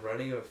today, and I'm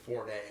running a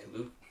Fournette, and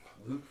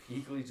Luke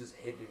Kuechly just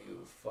hit me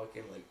with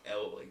fucking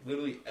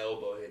literally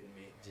elbow hitting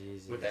me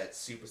Jesus. with that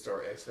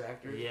superstar X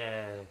Factor.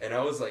 Yeah. And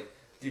I was like,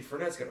 dude,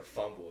 Fournette's gonna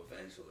fumble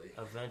eventually.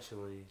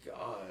 Eventually.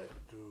 God,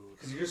 Dude.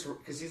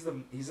 because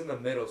he's in the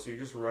middle, so you're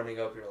just running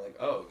up. And you're like,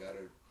 oh, gotta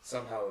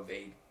somehow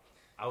evade.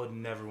 I would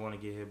never want to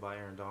get hit by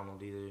Aaron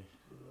Donald either.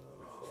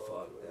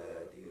 Fuck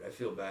that, dude. I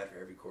feel bad for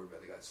every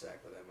quarterback that got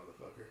sacked by that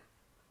motherfucker.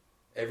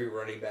 Every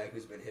running back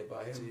who's been hit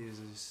by him.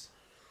 Jesus.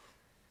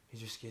 He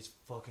just gets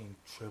fucking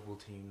triple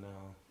teamed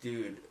now.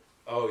 Dude.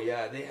 Oh,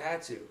 yeah, they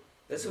had to.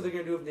 That's what they're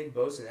going to do with Nick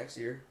Bosa next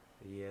year.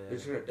 Yeah. They're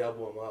just going to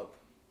double him up.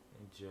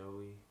 And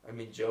Joey. I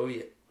mean,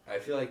 Joey, I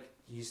feel like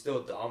he's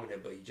still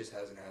dominant, but he just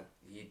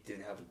he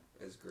didn't have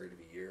as great of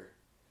a year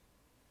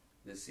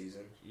this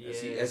season.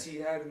 As he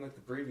had in, like,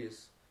 the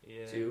previous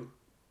two.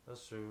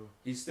 That's true.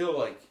 He's still,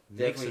 like,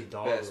 Nick's definitely a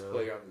dog, the best though.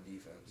 player on the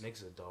defense.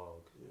 Nick's a dog.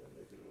 Yeah,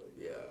 they do like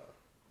Yeah.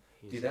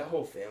 He's Dude, that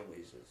whole family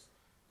is just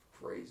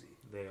crazy.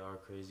 They are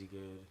crazy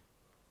good.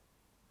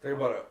 Think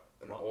about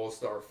an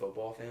all-star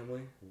football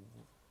family.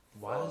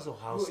 Why is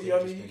Ohio Well, State yeah, I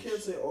just mean, you been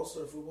can't say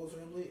all-star football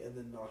family and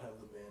then not have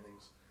the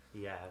Mannings.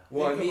 Yeah.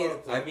 Well, Think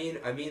about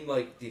I mean,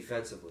 like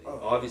defensively. Oh,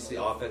 Obviously,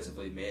 okay.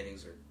 offensively,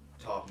 Mannings are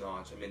top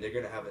notch. I mean, they're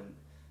gonna have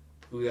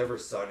whoever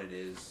son it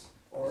is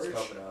Arch,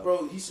 coming up.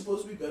 bro, he's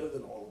supposed to be better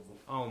than all of them.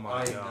 Oh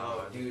my I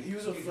god. know, dude. He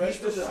was a He's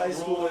freshman in high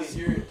school this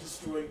year,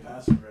 destroying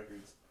passing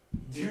records.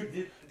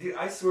 Dude,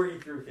 I swear he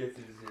threw 50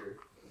 this year.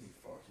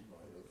 Fuck, he might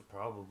have.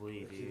 Probably,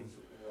 That dude. kid's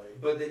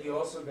white. But then you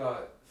also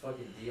got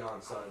fucking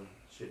Deion's son,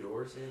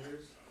 Shador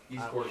Sanders.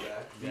 He's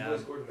quarterback. He yeah.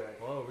 plays quarterback.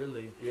 Oh,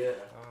 really? Yeah.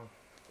 Oh.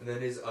 And then I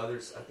think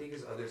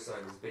his other son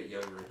is a bit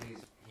younger. I think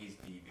he's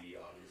DB,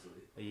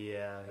 obviously.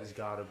 Yeah, he's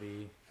gotta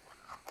be.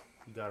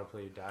 You gotta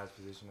play your dad's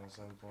position at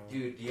some point.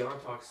 Dude, he was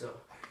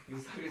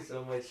talking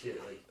so much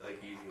shit,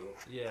 like usual.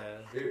 Yeah.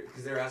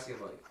 Because they're asking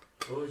him,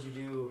 like, what would you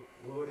do?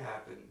 What would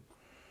happen?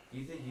 Do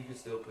you think you could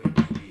still play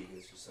DB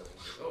against your son?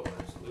 He's like, oh,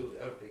 absolutely.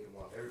 I would take him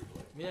off every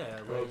play. Yeah,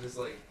 Bro, like, just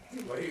like,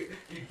 dude, why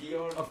you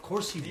Deion? of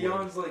course he would.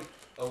 Deion's like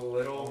a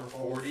little over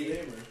Hall of 40.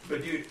 Famer.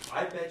 But, dude,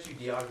 I bet you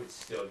Deion could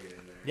still get in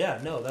there. Yeah,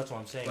 no, that's what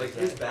I'm saying. Like, is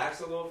his that back's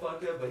a little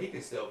fucked up, but he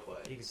could still play.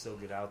 he can still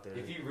get out there.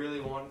 If he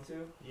really wanted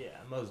to. Yeah,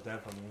 most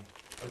definitely.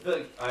 I feel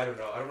like, I don't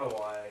know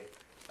why.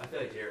 I feel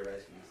like Jerry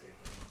Rice can do the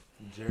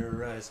same thing. Jerry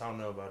Rice, I don't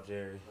know about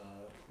Jerry.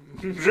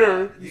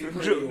 Jerry.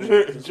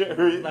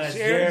 Jerry. Like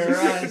Jerry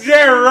Rice.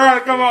 Jerry,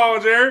 right? Come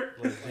on, Jerry.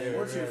 Like Jerry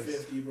Once you're Rice.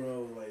 50,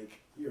 bro, like,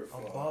 you're I'm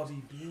fucked.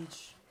 Bobby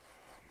Beach.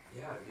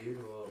 Yeah, dude,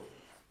 well,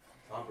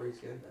 Tom Brady's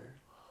getting there.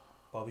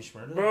 Bobby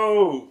Schmurda?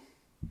 Bro.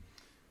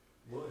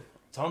 What?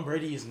 Tom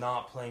Brady is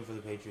not playing for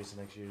the Patriots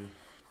next year.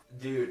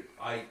 Dude,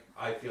 I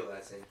feel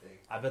that same thing.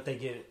 I bet they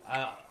get.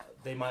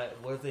 They might.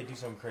 What if they do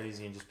something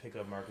crazy and just pick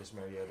up Marcus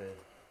Mariota?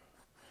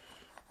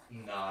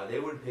 Nah, they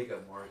wouldn't pick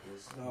up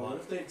Marcus. No, what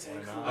if they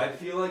tank Why for not? I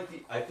feel like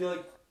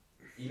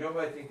you know who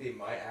I think they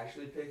might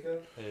actually pick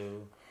up?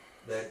 Who?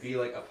 That'd be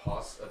like a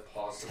possible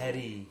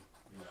Teddy.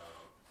 No.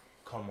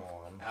 Come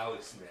on,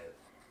 Alex Smith.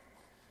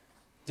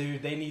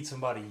 dude. They need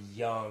somebody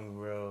young,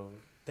 bro.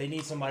 They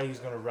need somebody who's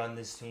gonna run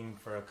this team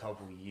for a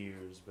couple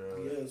years, bro.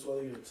 Yeah, that's why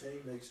they're going to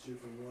tank next year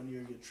for 1 year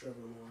and get Trevor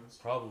Lawrence.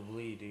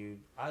 Probably, dude.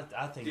 I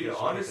think. Dude, they should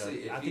honestly,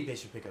 pick if up, I he- think they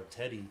should pick up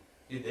Teddy.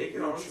 Dude, they could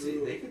True.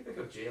 honestly they could pick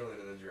up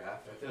Jalen in the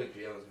draft. I feel like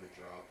Jalen's gonna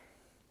drop.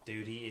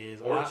 Dude, he is.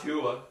 Or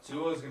Tua.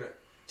 Tua's gonna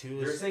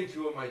Tua's, they're saying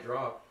Tua might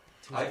drop.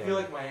 Tua's I feel gonna-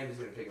 like Miami's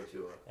gonna pick up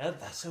Tua.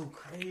 that's so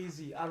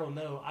crazy. I don't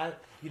know.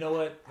 You know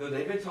what? No,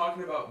 they've been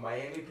talking about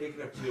Miami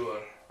picking up Tua.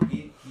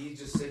 He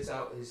just sits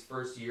out his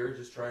first year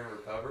just trying to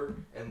recover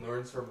and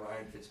learns from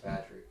Ryan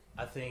Fitzpatrick.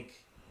 I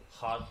think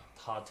hot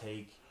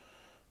take.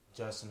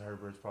 Justin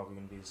Herbert's probably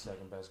going to be the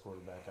second best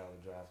quarterback out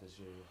of the draft this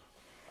year,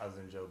 other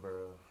than Joe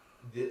Burrow.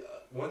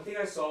 One thing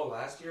I saw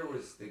last year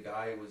was the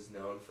guy was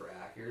known for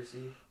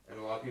accuracy, and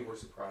a lot of people were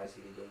surprised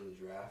he didn't go to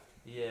the draft.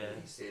 Yeah,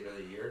 He stayed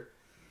another year,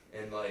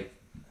 and like,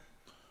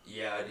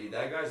 yeah, dude,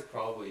 that guy's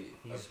probably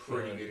He's a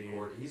pretty good, good dude.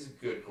 quarterback. He's a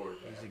good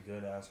quarterback. he's a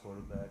good ass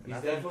quarterback. And He's I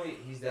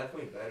think-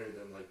 definitely better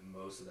than like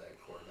most of that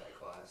quarterback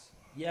class.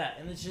 Yeah,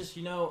 and it's just,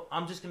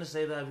 I'm just going to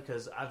say that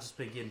because I've just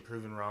been getting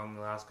proven wrong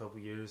the last couple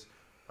years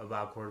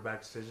about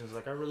quarterback decisions.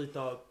 Like, I really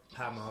thought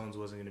Pat Mahomes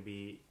wasn't going to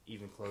be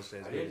even close to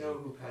as I good didn't as know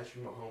who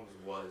Patrick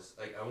Mahomes was.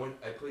 Like,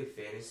 I played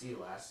fantasy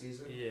last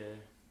season, Yeah.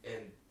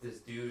 and this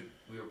dude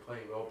we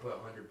all put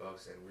 $100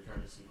 in. We're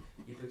trying to see.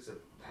 He picks up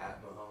Pat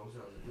Mahomes,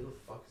 and I was like, who the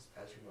fuck is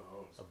Patrick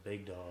Mahomes? A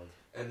big dog.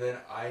 And then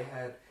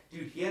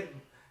he had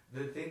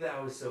the thing that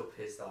I was so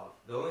pissed off.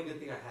 The only good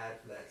thing I had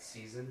for that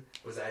season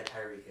was I had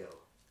Tyreek Hill,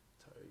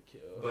 Tyreek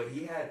Hill. but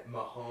he had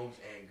Mahomes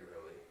and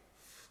Gurley.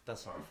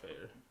 That's not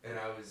fair. And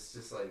I was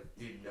just like,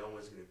 dude, no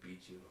one's gonna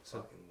beat you in the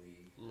So- fucking league.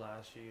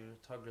 Last year,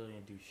 Todd Gurley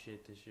didn't do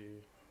shit this year.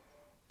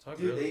 Todd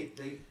Dude, Gurley.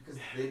 because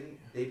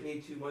they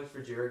paid too much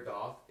for Jared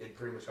Goff and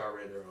pretty much got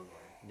rid of their own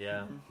way.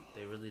 Yeah,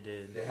 they really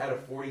did. They had a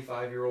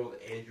 45-year-old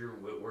Andrew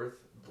Whitworth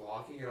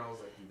blocking, and I was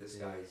like, dude, this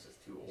guy is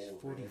just too He's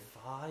old. man.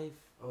 45?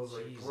 I was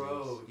like, Jesus.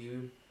 bro,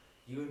 dude,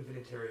 you and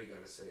Vinatieri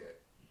gotta say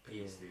it.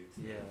 Peace, dude.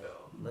 to the Yeah.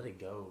 NFL. Let it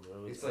go,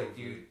 bro. It's like, over.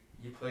 dude,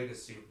 You played a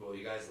Super Bowl.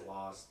 You guys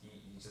lost. You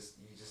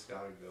just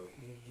gotta go.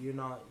 You're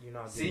not.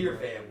 See getting your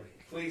right. family.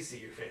 Please see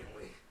your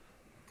family.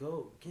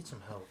 Go get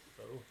some help,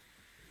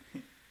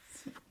 bro.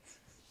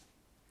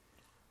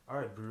 All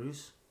right,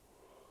 Bruce.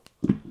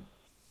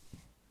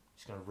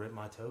 Just gonna rip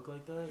my toke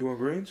like that? You want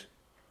greens?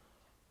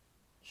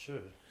 Sure.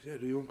 Yeah,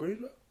 do you want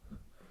greens?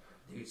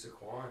 Dude,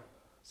 Saquon.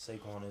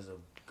 Saquon is a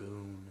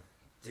goon.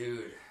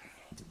 Dude.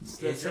 It's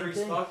the same Injuries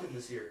thing. fucked him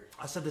this year.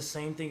 I said the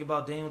same thing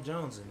about Daniel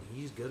Jones, and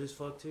he's good as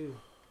fuck too.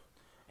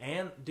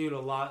 And dude,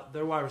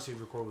 their wide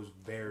receiver core was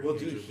very Well,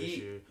 injured dude, this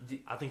year.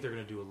 I think they're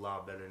gonna do a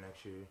lot better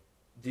next year.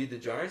 Dude, the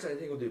Giants, I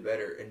think, will do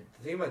better. And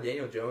the thing about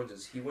Daniel Jones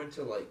is he went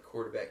to, like,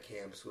 quarterback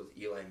camps with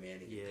Eli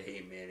Manning Yeah. and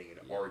Peyton Manning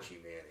and Yeah. Archie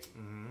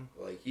Manning.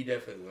 Mm-hmm. Like, he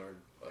definitely learned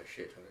a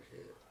shit ton of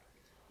shit.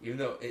 Even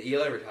though and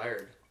Eli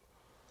retired,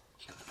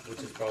 which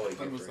is probably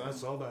When good was for that? him. I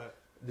saw that.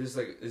 This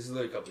is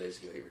literally a couple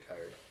days ago he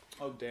retired.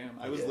 Oh damn!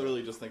 I was Yeah.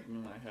 literally just thinking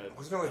in my head.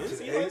 Wasn't it like Is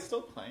today? Eli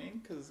still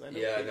playing? Because I know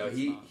Yeah, no,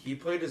 Peyton's not. he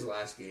played his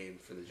last game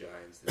for the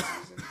Giants this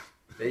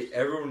season.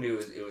 Everyone knew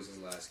it was his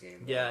last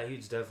game. Yeah,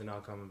 he's definitely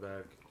not coming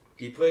back.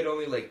 He played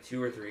only like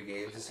 2 or 3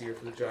 games this year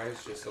for the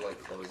Giants just to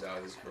like close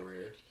out his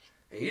career.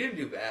 And he didn't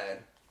do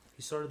bad.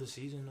 He started the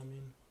season. I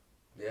mean,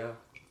 Yeah.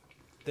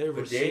 they But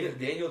were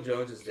Daniel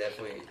Jones is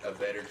definitely a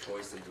better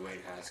choice than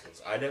Dwayne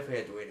Haskins. I definitely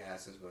had Dwayne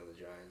Haskins going to the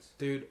Giants.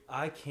 Dude,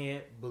 I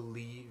can't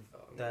believe Oh,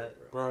 I'm that.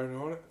 good, bro. Brian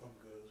on it? I'm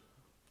good.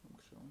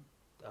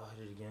 Oh, I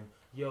did it again.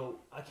 Yo,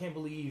 I can't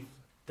believe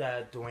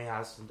that Dwayne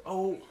Haskins.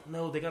 Oh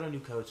no, they got a new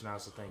coach now,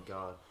 so thank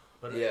God.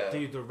 But Yeah.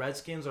 dude, the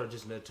Redskins are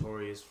just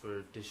notorious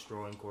for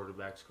destroying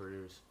quarterbacks'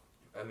 careers.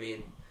 I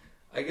mean,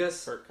 I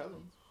guess Kirk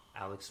Cousins.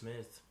 Alex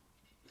Smith,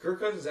 Kirk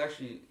Cousins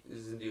actually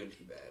isn't doing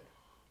too bad.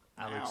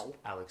 Ow.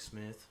 Alex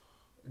Smith.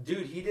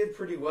 Dude, he did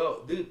pretty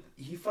well. Dude,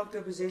 he fucked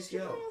up his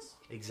ACL.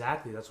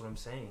 Exactly, that's what I'm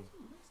saying.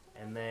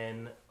 And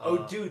then,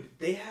 Oh, dude,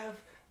 they have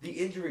the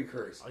injury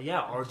curse.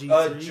 yeah,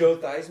 RG3, Joe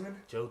Theismann.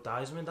 Joe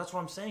Theismann. That's what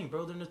I'm saying,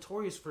 bro. They're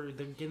notorious for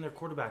they're getting their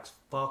quarterbacks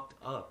fucked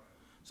up.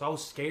 So I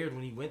was scared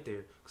when he went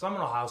there because I'm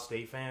an Ohio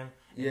State fan.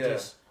 And Yeah.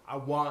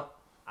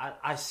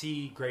 I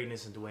see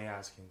greatness in Dwayne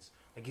Haskins.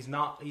 Like he's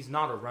not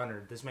a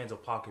runner. This man's a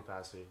pocket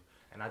passer,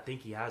 and I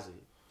think he has it.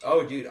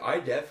 Oh, dude, I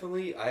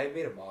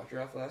made a mock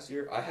draft last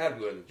year. I had him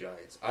go to the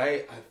Giants.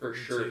 I for Me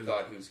sure too.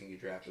 thought he was going to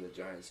get drafted to the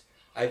Giants.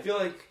 I feel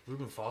like,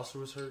 Reuben Foster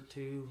was hurt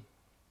too.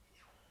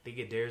 They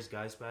get Darius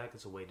Geis back.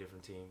 It's a way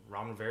different team.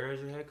 Ron Rivera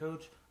is your head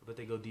coach, but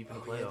they go deep in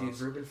the oh, yeah, playoffs. dude,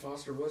 Reuben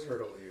Foster was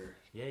hurt all year.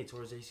 Yeah, he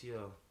tore his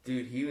ACL.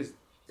 Dude, he was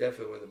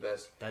definitely one of the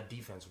best. That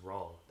defense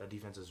raw. That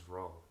defense is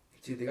raw.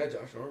 Dude, they got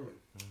Josh Norman.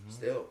 Mhm.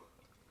 Still.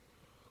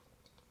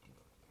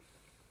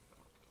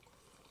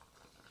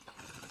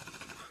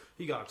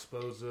 He got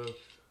exposed though.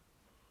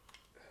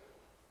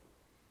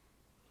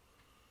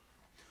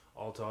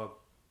 All talk.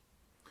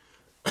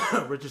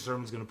 Richard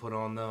Sherman's gonna put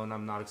on though, and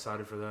I'm not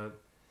excited for that.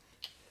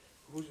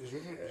 Is he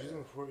in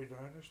the 49ers?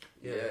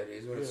 Yeah,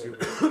 he's winning Yeah. Super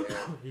Bowl.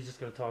 Yeah. He's just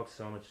gonna talk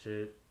so much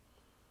shit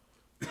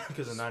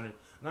because the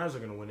Niners are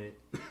gonna win it.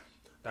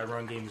 That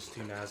run game is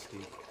too nasty.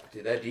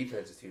 Dude, that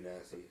defense is too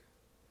nasty.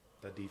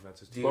 That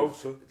defense is too. Dude,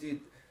 Bosa.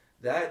 dude,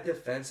 that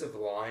defensive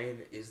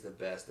line is the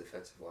best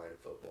defensive line in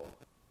football.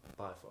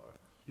 By far.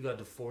 You got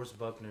DeForest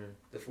Buckner,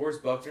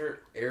 DeForest Buckner,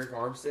 Eric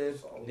Armstead,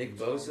 Solomon Nick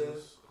Bosa.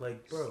 Thomas.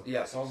 like bro.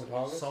 Yeah, Solomon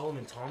Thomas.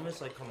 Solomon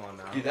Thomas, like come on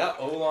now. Dude, that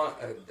O-line,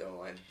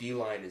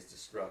 D-line is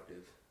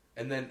destructive.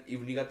 And then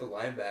even you got the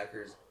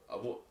linebackers.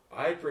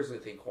 I personally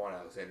think Quan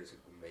Alexander's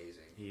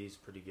amazing. He's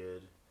pretty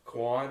good.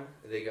 Quan,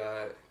 they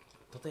got.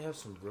 Don't they have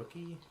some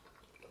rookie?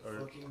 Or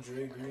Fucking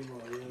Dre Greenlaw,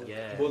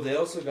 yeah. yeah, Well, they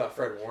also got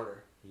Fred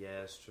Warner,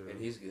 yeah, it's true. and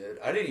he's good.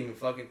 I didn't even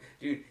fucking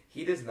dude.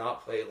 He does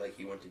not play like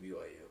he went to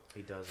BYU.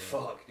 He doesn't.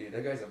 Fuck, dude,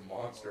 that guy's a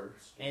monster.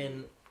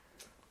 And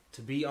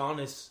to be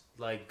honest,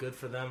 like good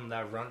for them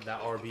that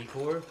RB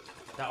core,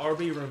 that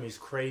RB room is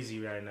crazy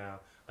right now.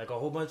 Like a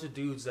whole bunch of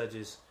dudes that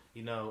just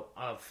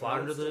fly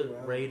under the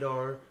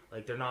radar.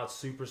 Like they're not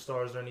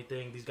superstars or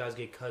anything. These guys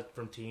get cut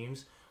from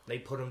teams. They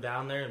put them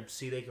down there and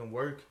see they can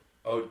work.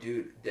 Oh,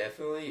 dude,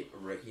 definitely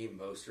Raheem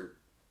Mostert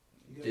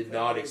You got did cut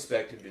not by-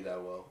 expect him to do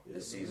that well Yeah,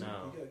 this man. season.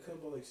 No. He got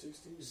cut by like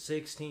 16.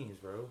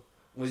 16s, bro.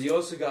 Was he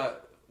also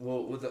got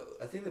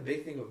I think the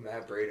big thing with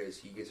Matt Breida is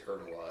he gets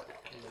hurt a lot.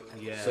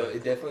 Yeah. So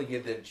it definitely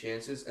gives them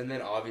chances. And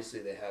then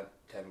obviously they have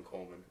Tevin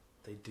Coleman.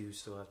 They do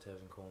still have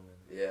Tevin Coleman.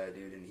 Yeah,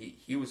 dude, and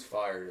he was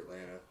fired at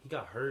Atlanta. He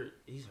got hurt.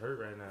 He's hurt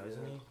right now,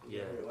 isn't he?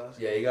 Yeah.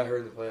 Yeah, he got hurt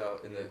in the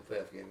playoff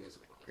game against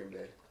Green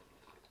Bay.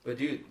 But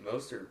dude,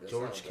 Mostert. that's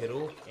George not bad.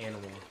 Kittle,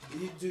 animal.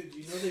 Dude,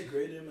 you know they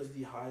graded him as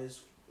the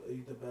highest,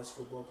 the best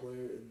football player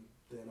in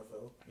the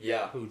NFL?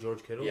 Yeah, Who?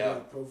 George Kittle? Yeah.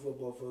 Pro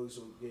Football Focus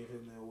gave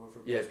him the award for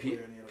yeah, best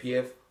player in the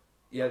NFL. PF.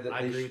 Yeah, I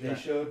agree with they that.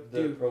 showed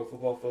the Dude. Pro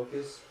Football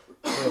Focus.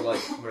 So like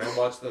when I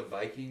watched the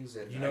Vikings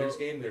and You know- Niners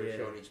game, they were yeah.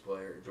 showing each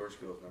player. George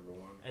Kittle's number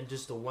one. And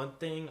just the one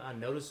thing I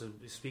noticed,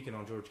 speaking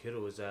on George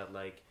Kittle, is that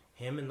like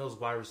him and those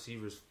wide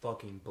receivers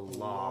fucking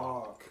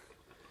block.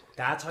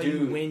 That's how you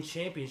Dude. win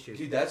championships.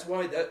 Dude, that's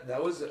why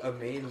that was a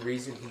main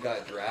reason he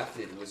got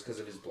drafted was because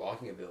of his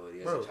blocking ability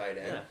as Bro, a tight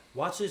end. yeah.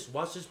 Watch this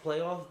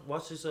playoff.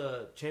 Watch this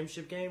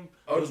championship game.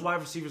 Oh. Those wide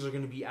receivers are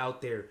going to be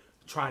out there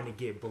trying to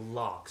get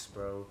blocks,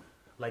 bro.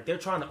 Like they're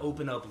trying to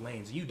open up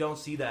lanes. You don't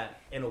see that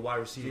in a wide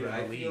receiver Dude, in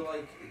I the league. feel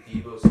like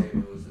Debo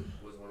Samuel was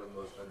one of the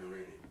most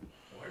underrated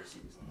wide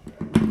receivers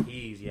in the draft.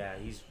 He's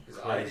Because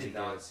I crazy did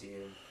not good. see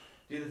him.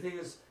 Dude, the thing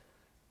is,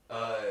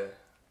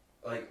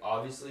 like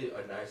obviously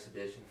a nice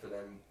addition for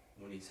them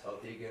when he's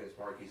healthy again is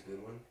Marquise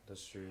Goodwin.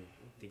 That's true.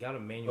 They got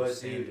Emmanuel But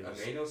Sanders. dude,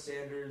 Emmanuel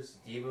Sanders,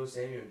 Debo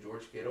Samuel, and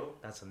George Kittle,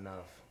 That's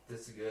enough.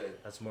 that's good.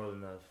 That's more than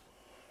enough.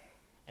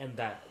 And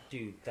that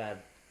dude,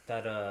 that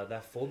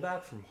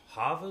fullback from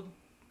Harvard,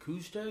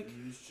 Kuzchek.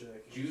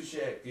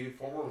 Juszczyk, dude,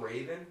 former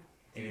Raven,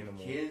 dude,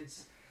 Animal.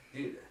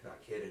 dude,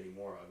 not kid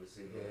anymore,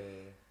 obviously, but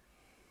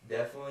Yeah,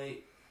 definitely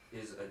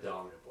is a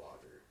dominant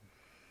blocker.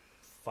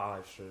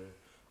 5 sure.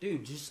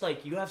 Dude, just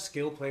like you have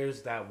skill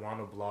players that want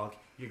to block,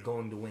 you're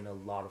going to win a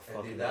lot of And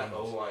fucking dude, that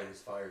games. O line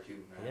is fire too,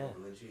 man. Yeah.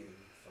 Lynchy and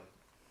fuck,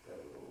 that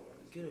O-line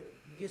is Get, good.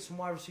 you get some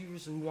wide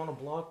receivers who want to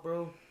block,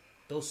 bro.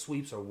 Those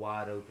sweeps are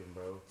wide open,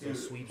 bro. Dude,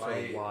 Those sweeps my, are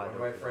wide one open.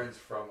 of my friends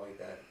from like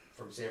that,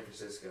 from San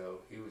Francisco,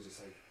 he was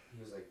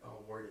like, oh,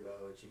 I'm worried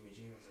about Jimmy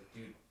G. I was like,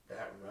 dude,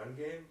 that run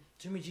game.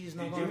 Jimmy G's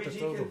Dude, not going to Jimmy G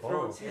throw the can throw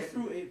ball. He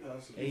threw 8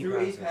 passes. He Eight threw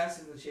 8 passes.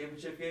 passes in the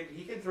championship game.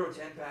 He can throw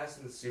 10 passes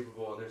in the Super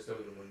Bowl, and they're still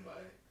gonna win by.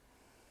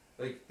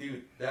 Like,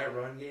 dude, that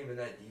run game and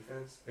that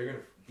defense,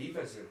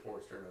 defense is gonna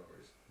force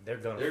turnovers. They're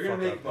gonna They're gonna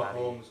fuck make up Patty.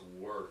 Mahomes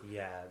work.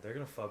 Yeah, they're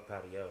gonna fuck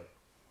Patty up.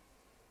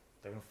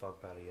 They're gonna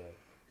fuck Patty up.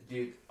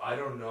 Dude, I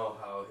don't know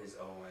how his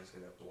O line's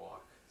gonna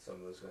block some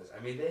of those guys.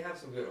 I mean, they have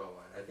some good O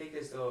line. I think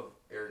they still have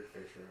Eric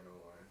Fisher in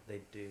O line.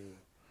 They do.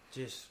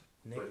 Just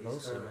Nick But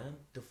he's Bosa, kinda- man.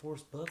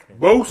 DeForest Buckner.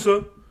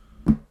 Bosa.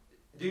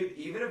 Dude,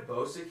 even if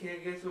Bosa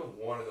can't get to him,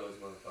 one of those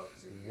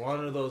motherfuckers. Can get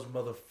One of those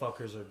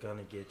motherfuckers are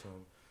gonna get to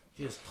him.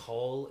 Just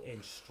tall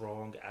and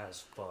strong as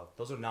fuck.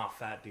 Those are not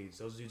fat dudes.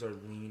 Those dudes are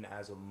lean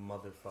as a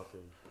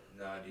motherfucker.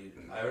 Nah, dude.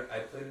 I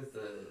played with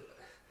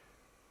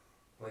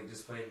like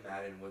just playing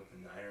Madden with the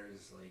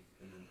Niners, like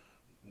in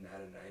the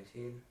Madden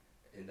 19,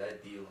 and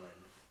that D line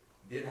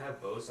did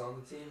have Bosa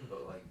on the team,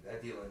 but like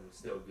that D line was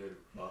still good.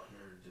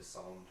 Buckner, just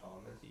Solomon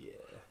Thomas. Yeah.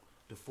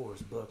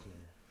 DeForest Buckner.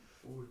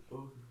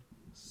 Buckner.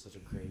 Such a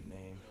great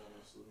name.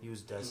 Honestly. He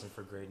was destined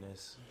for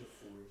greatness.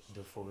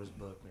 DeForest. DeForest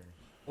Buckner.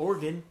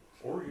 Oregon.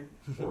 Oregon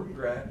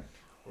grad.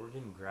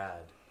 Oregon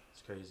grad.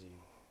 It's crazy.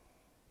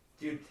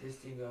 Dude, his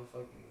team got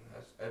fucking.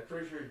 I'm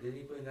pretty sure. Did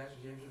he play the national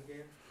championship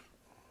game?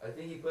 I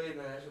think he played in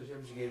the national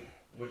championship game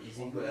when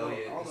Ezekiel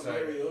Elliott On the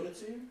decided. Mariota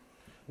team?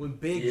 When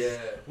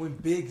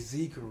Big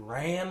Zeke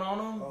ran on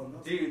him, Oh, no.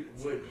 Dude,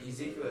 when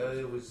Ezekiel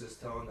Elliott was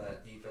just telling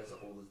that defense to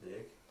hold his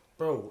dick.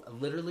 bro,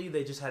 literally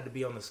they just had to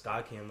be on the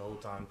sky cam the whole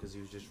time because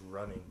he was just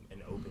running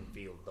an open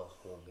field the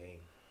whole game.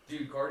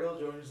 Dude, Cardell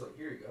Jones is like,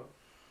 here you go.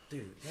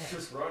 Dude, yeah.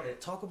 Just run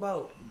it. Talk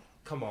about,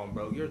 come on,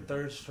 bro. Your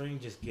third string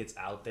just gets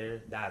out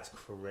there. That's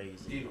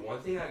crazy. Dude, one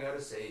thing I gotta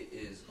say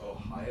is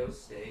Ohio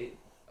State,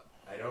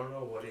 I don't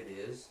know what it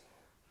is,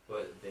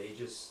 but they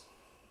just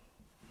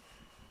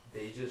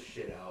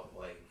shit out,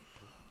 like,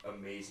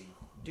 amazing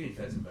Dude.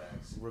 defensive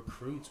backs.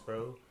 Recruits,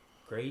 bro.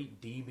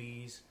 Great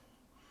DBs.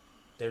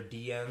 Their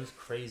DMs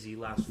crazy.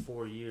 Last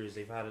 4 years,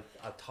 they've had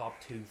a top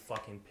 2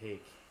 fucking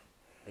pick.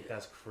 Like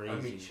that's crazy. I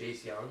mean,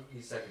 Chase Young,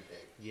 he's second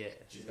pick. Yeah,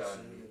 He's gotta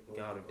be.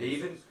 gotta They be.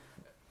 even,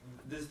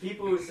 there's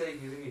people who say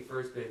he's gonna be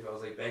first pick, but I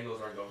was like, Bengals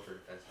aren't going for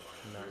defensive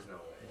line. No. There's no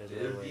way. There's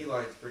Their no way.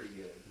 D-line's pretty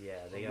good. Yeah,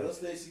 they got. Unless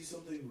they see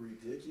something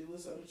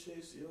ridiculous out of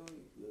Chase Young,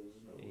 there's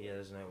no way. Yeah,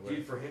 there's no way.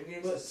 Dude, for him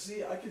games, But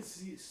see, I can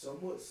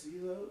somewhat see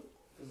though,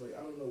 because like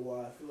I don't know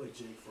why I feel like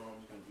Jake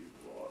Fromm's gonna be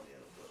raw in the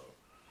NFL.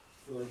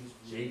 I feel like he's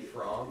really, Jake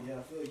Fromm? Yeah,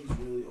 I feel like he's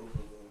really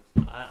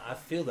overlooked. I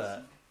feel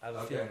that. I have a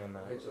Okay. feeling on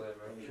that. Thanks for that,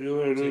 man. See you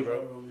later, See you, dude.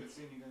 bro. Good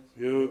seeing you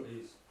guys. Yeah.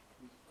 Peace.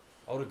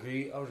 I would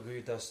agree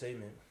with that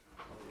statement.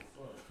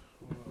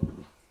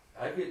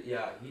 I could,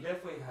 yeah, he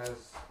definitely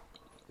has.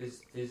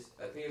 His,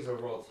 I think his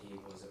overall team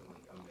wasn't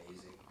like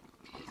amazing.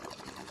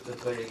 To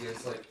play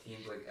against like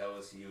teams like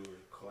LSU or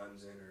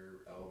Clemson or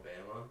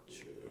Alabama,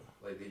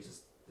 like they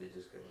just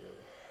couldn't do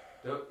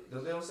it.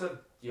 Don't they also have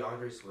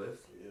DeAndre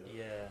Swift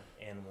Yeah,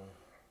 animal.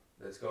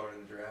 that's going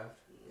in the draft?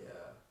 Yeah.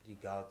 You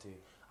got to.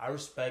 I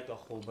respect a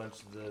whole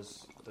bunch of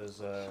those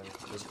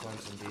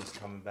Clemson dudes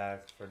coming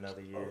back for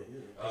another year.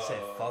 They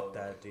said, "Fuck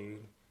that,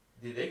 dude."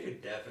 Dude, they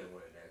could definitely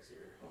win it next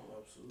year. Oh,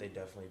 absolutely. They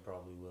definitely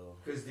probably will.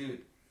 Cause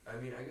dude, I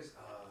mean, I guess,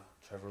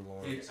 Trevor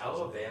Lawrence. dude,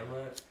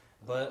 Alabama,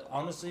 But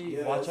honestly,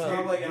 Yeah, watch it's out.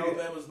 not like Dude.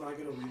 Alabama's not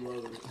gonna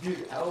reload.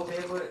 dude,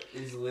 Alabama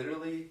is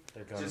literally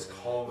They're gonna just win.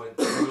 calling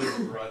two of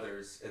his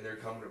brothers, and they're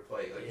coming to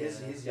play. Like Yeah.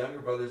 his younger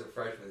brother's a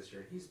freshman this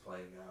year. He's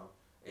playing now,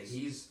 and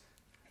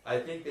I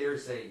think they were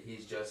saying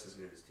he's just as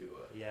good as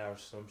Tua. Yeah, or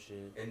some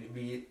shit. And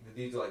the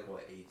dude's like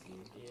what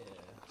 18, Yeah.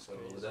 so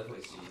we'll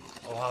definitely see.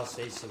 Ohio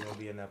State's still gonna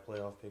be in that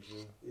playoff picture.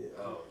 Yeah.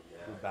 Oh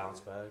yeah, We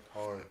bounce back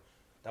hard.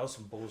 That was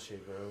some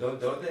bullshit, bro.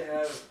 Don't they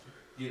have?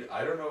 Dude,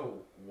 I don't know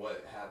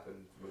what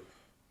happened with.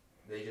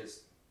 They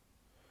just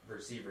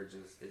receiver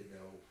just didn't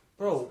know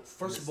Bro,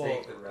 first of all,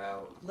 Mistake the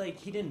route. like,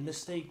 he didn't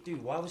mistake,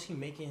 dude. Why was he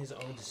making his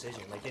own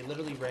decision? Like, they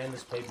literally ran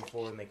this play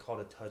before and they called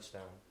a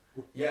touchdown.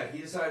 Yeah, he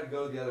decided to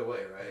go the other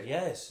way, right?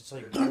 Yes, it's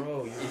like,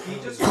 bro, If he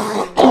just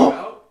went the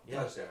route,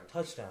 Yeah.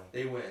 touchdown.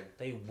 They win.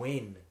 They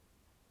win.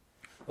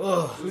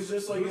 Ugh. Who's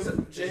just like Who's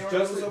if J.R.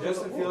 goes Justin up with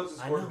Justin the Fields is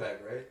I know. quarterback,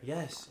 right?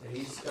 Yes. And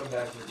he's come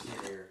back from his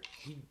senior year.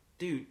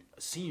 Dude,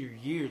 senior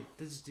year.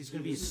 This is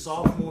gonna be his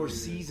sophomore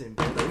season,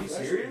 bro. Are you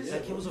serious?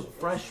 That kid was a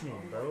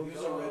freshman, bro. He was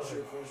a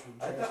redshirt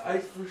freshman. I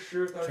for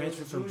sure thought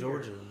Transferred he from was a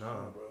junior. Georgia. No,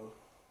 No. bro.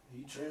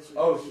 He transferred.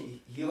 Oh,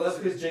 he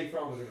left because Jake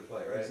Fromm was going to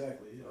play, right?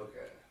 Exactly. Yeah.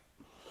 Okay.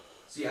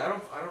 See, I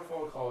don't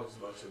follow college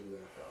as much as the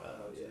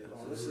NFL. Yeah, So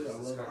honestly, this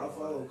is I kind of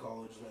follow fun.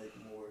 college like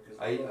more because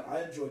I-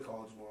 I enjoy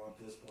college more at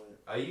this point.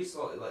 I used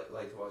to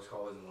like to watch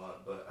college a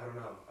lot, but I don't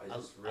know. I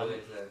just really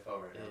into the NFL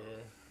right now.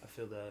 Yeah, I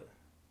feel that.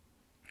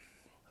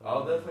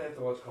 I'll definitely have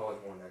to watch college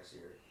more next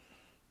year.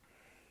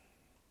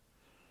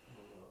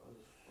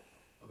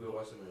 I'll be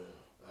watching the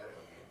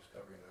Idaho games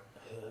covering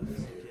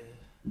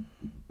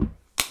them.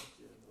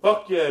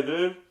 Fuck yeah,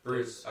 dude.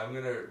 Bruce, I'm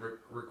gonna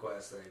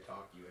request that I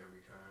talk to you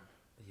every time.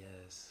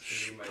 Yes.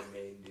 You're gonna be my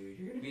main dude.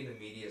 You're gonna be in the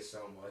media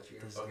so much. You're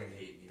gonna This is fucking gonna-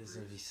 hate me. This is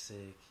gonna be Bruce.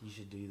 sick. You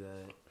should do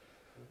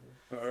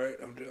that. All right,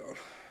 I'm down.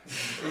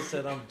 He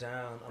said I'm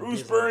down. I'm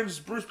Bruce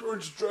busy.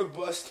 Burns, drug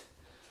bust.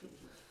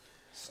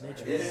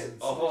 Snitch, Yeah. man.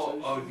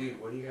 Oh,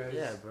 dude, what do you guys?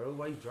 Yeah, bro.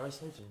 Why you dry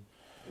snitching?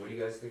 What do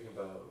you guys think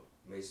about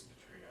Mason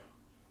Petrino?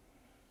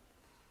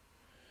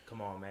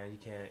 Come on, man. You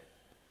can't.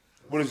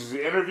 What is this,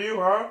 an interview,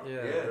 huh?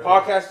 Yeah. Yeah. bro.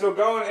 Podcast still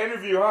going?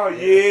 Interview, huh?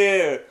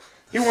 Yeah.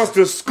 He wants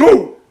to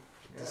scoop.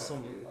 Yeah,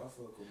 Some- dude. I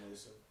fuck with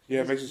Mason.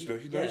 Yeah, makes us feel.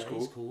 He's Yeah, nice, cool.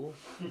 He's cool.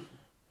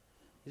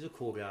 He's a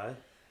cool guy.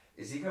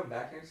 Is he coming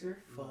back next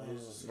year?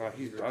 Nah,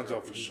 he's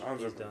Dunzo for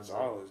Shanzo He's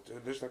Gonzalez,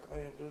 dude. Just like I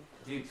am, dude.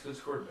 Dude, who's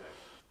quarterback?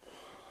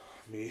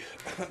 Me.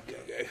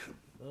 Okay.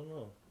 I don't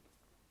know.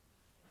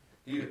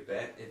 Dude, if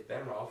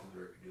Ben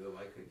Roethlisberger could do it,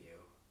 why couldn't you?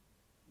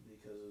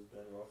 Because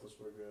Ben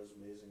Roethlisberger has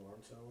amazing arm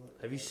talent.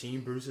 Have you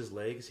seen Bruce's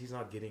legs? He's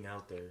not getting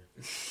out there.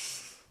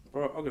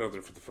 Bro, I'll get out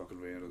there for the fucking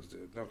Vandals,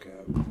 dude. No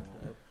cap.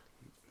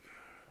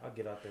 I'll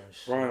get out there and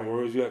Brian,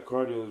 where was you at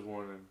cardio this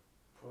morning?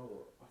 Bro,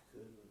 I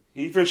couldn't.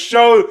 He for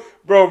sure,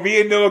 bro.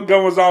 Me and Noah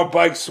Gunn was on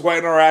bikes,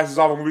 sweating our asses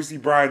off when we see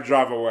Brian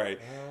drive away.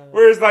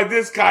 Whereas like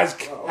this guy's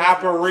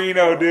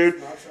Caparino,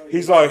 dude.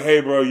 He's like,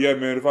 hey, bro, yeah,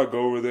 man. If I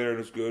go over there and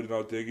it's good and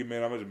I'll take it,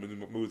 man, I'm gonna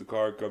just move the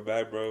car and come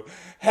back, bro.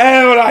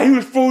 Hell no, he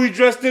was fully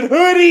dressed in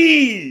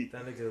hoodie.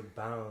 That nigga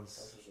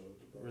bounce.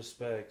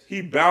 Respect.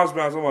 He bounced.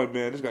 I'm like,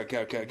 man, this guy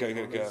cap. I was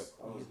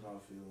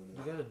not feeling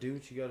it. You gotta do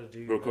what you gotta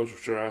do. Bro, man. coach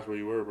for sure asked where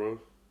you were, bro. I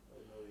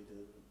know he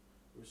didn't.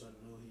 Wish I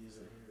know he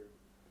isn't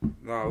here.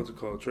 Nah, what's it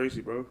called? Tracy,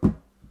 bro.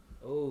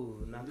 Oh,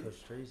 not Coach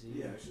Tracy.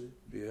 Yeah, actually.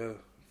 Yeah.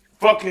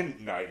 Fucking,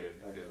 no, he didn't.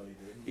 I know he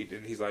didn't. He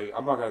didn't. He's like,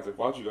 I'm not gonna have to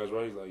watch you guys,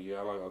 right? He's like, yeah.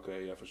 I'm like,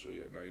 okay, yeah, for sure.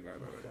 Yeah, no, you're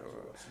not.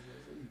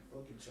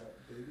 Fucking chat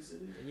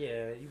babysitting?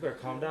 Yeah, you better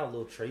calm down,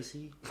 little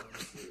Tracy.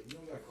 You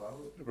don't got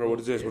clout. Bro, what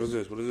is this? What is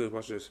this? What is this?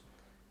 Watch this.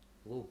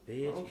 Little I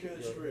bitch. don't care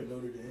that you're at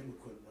Notre Dame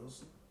with Quentin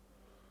Nelson.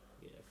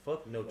 Yeah,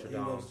 fuck Notre He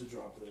Dame. loves to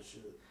drop that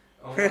shit.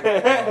 Oh, my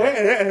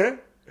God.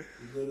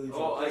 He literally Oh,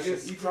 dropped I that shit.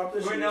 guess He dropped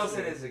that Quinn shit. Nelson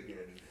yesterday. is a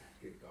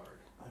good guard.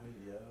 I mean,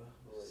 yeah.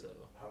 But like, So.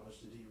 how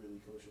much did he really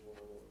coach him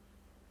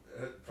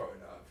on? Probably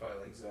not. Probably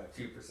like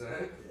Exactly. 2%.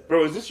 Yeah.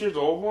 Bro, is this your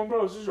old one,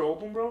 bro? Is this your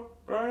old one, bro?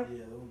 Brian?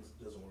 Yeah, that one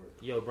doesn't work.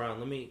 Yo, Brian,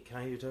 can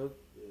I hear your toad?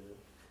 Yeah.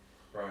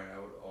 Brian, I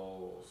would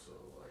also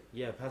like.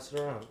 Yeah, pass it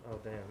around. Oh,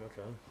 damn,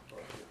 okay.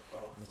 Oh,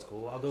 That's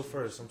cool. I'll go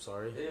first. I'm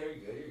sorry. Yeah, you're good. I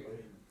You're good.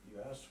 mean, you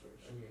asked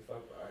first. I mean,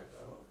 fuck Brian.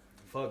 Though.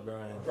 Fuck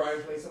Brian.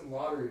 Brian play some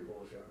lottery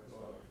bullshit on his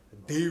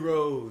phone.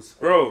 D-Rose.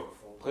 Bro,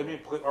 play me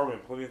Call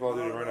of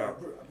Duty right now.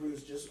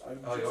 Bruce, just.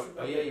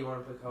 Oh yeah, you want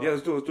to play Call? Yeah,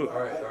 let's do it. All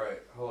right.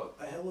 Hold up.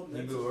 I hella Can you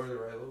meant move to. over to the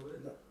right a little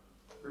bit, No.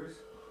 Bruce?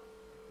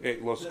 Hey,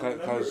 Los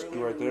Remember Kyle earlier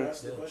screw right when you there.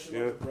 asked the question Yeah.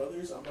 about the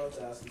brothers? I'm about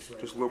to ask this right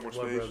Just a now. little more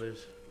What space.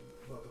 brothers?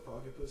 About the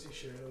pocket pussy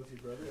sharing it with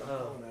your brother? I'm Oh.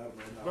 calling out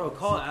right now. Bro, I wanna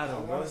call see- Adam, I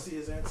bro. want to see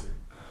his answer.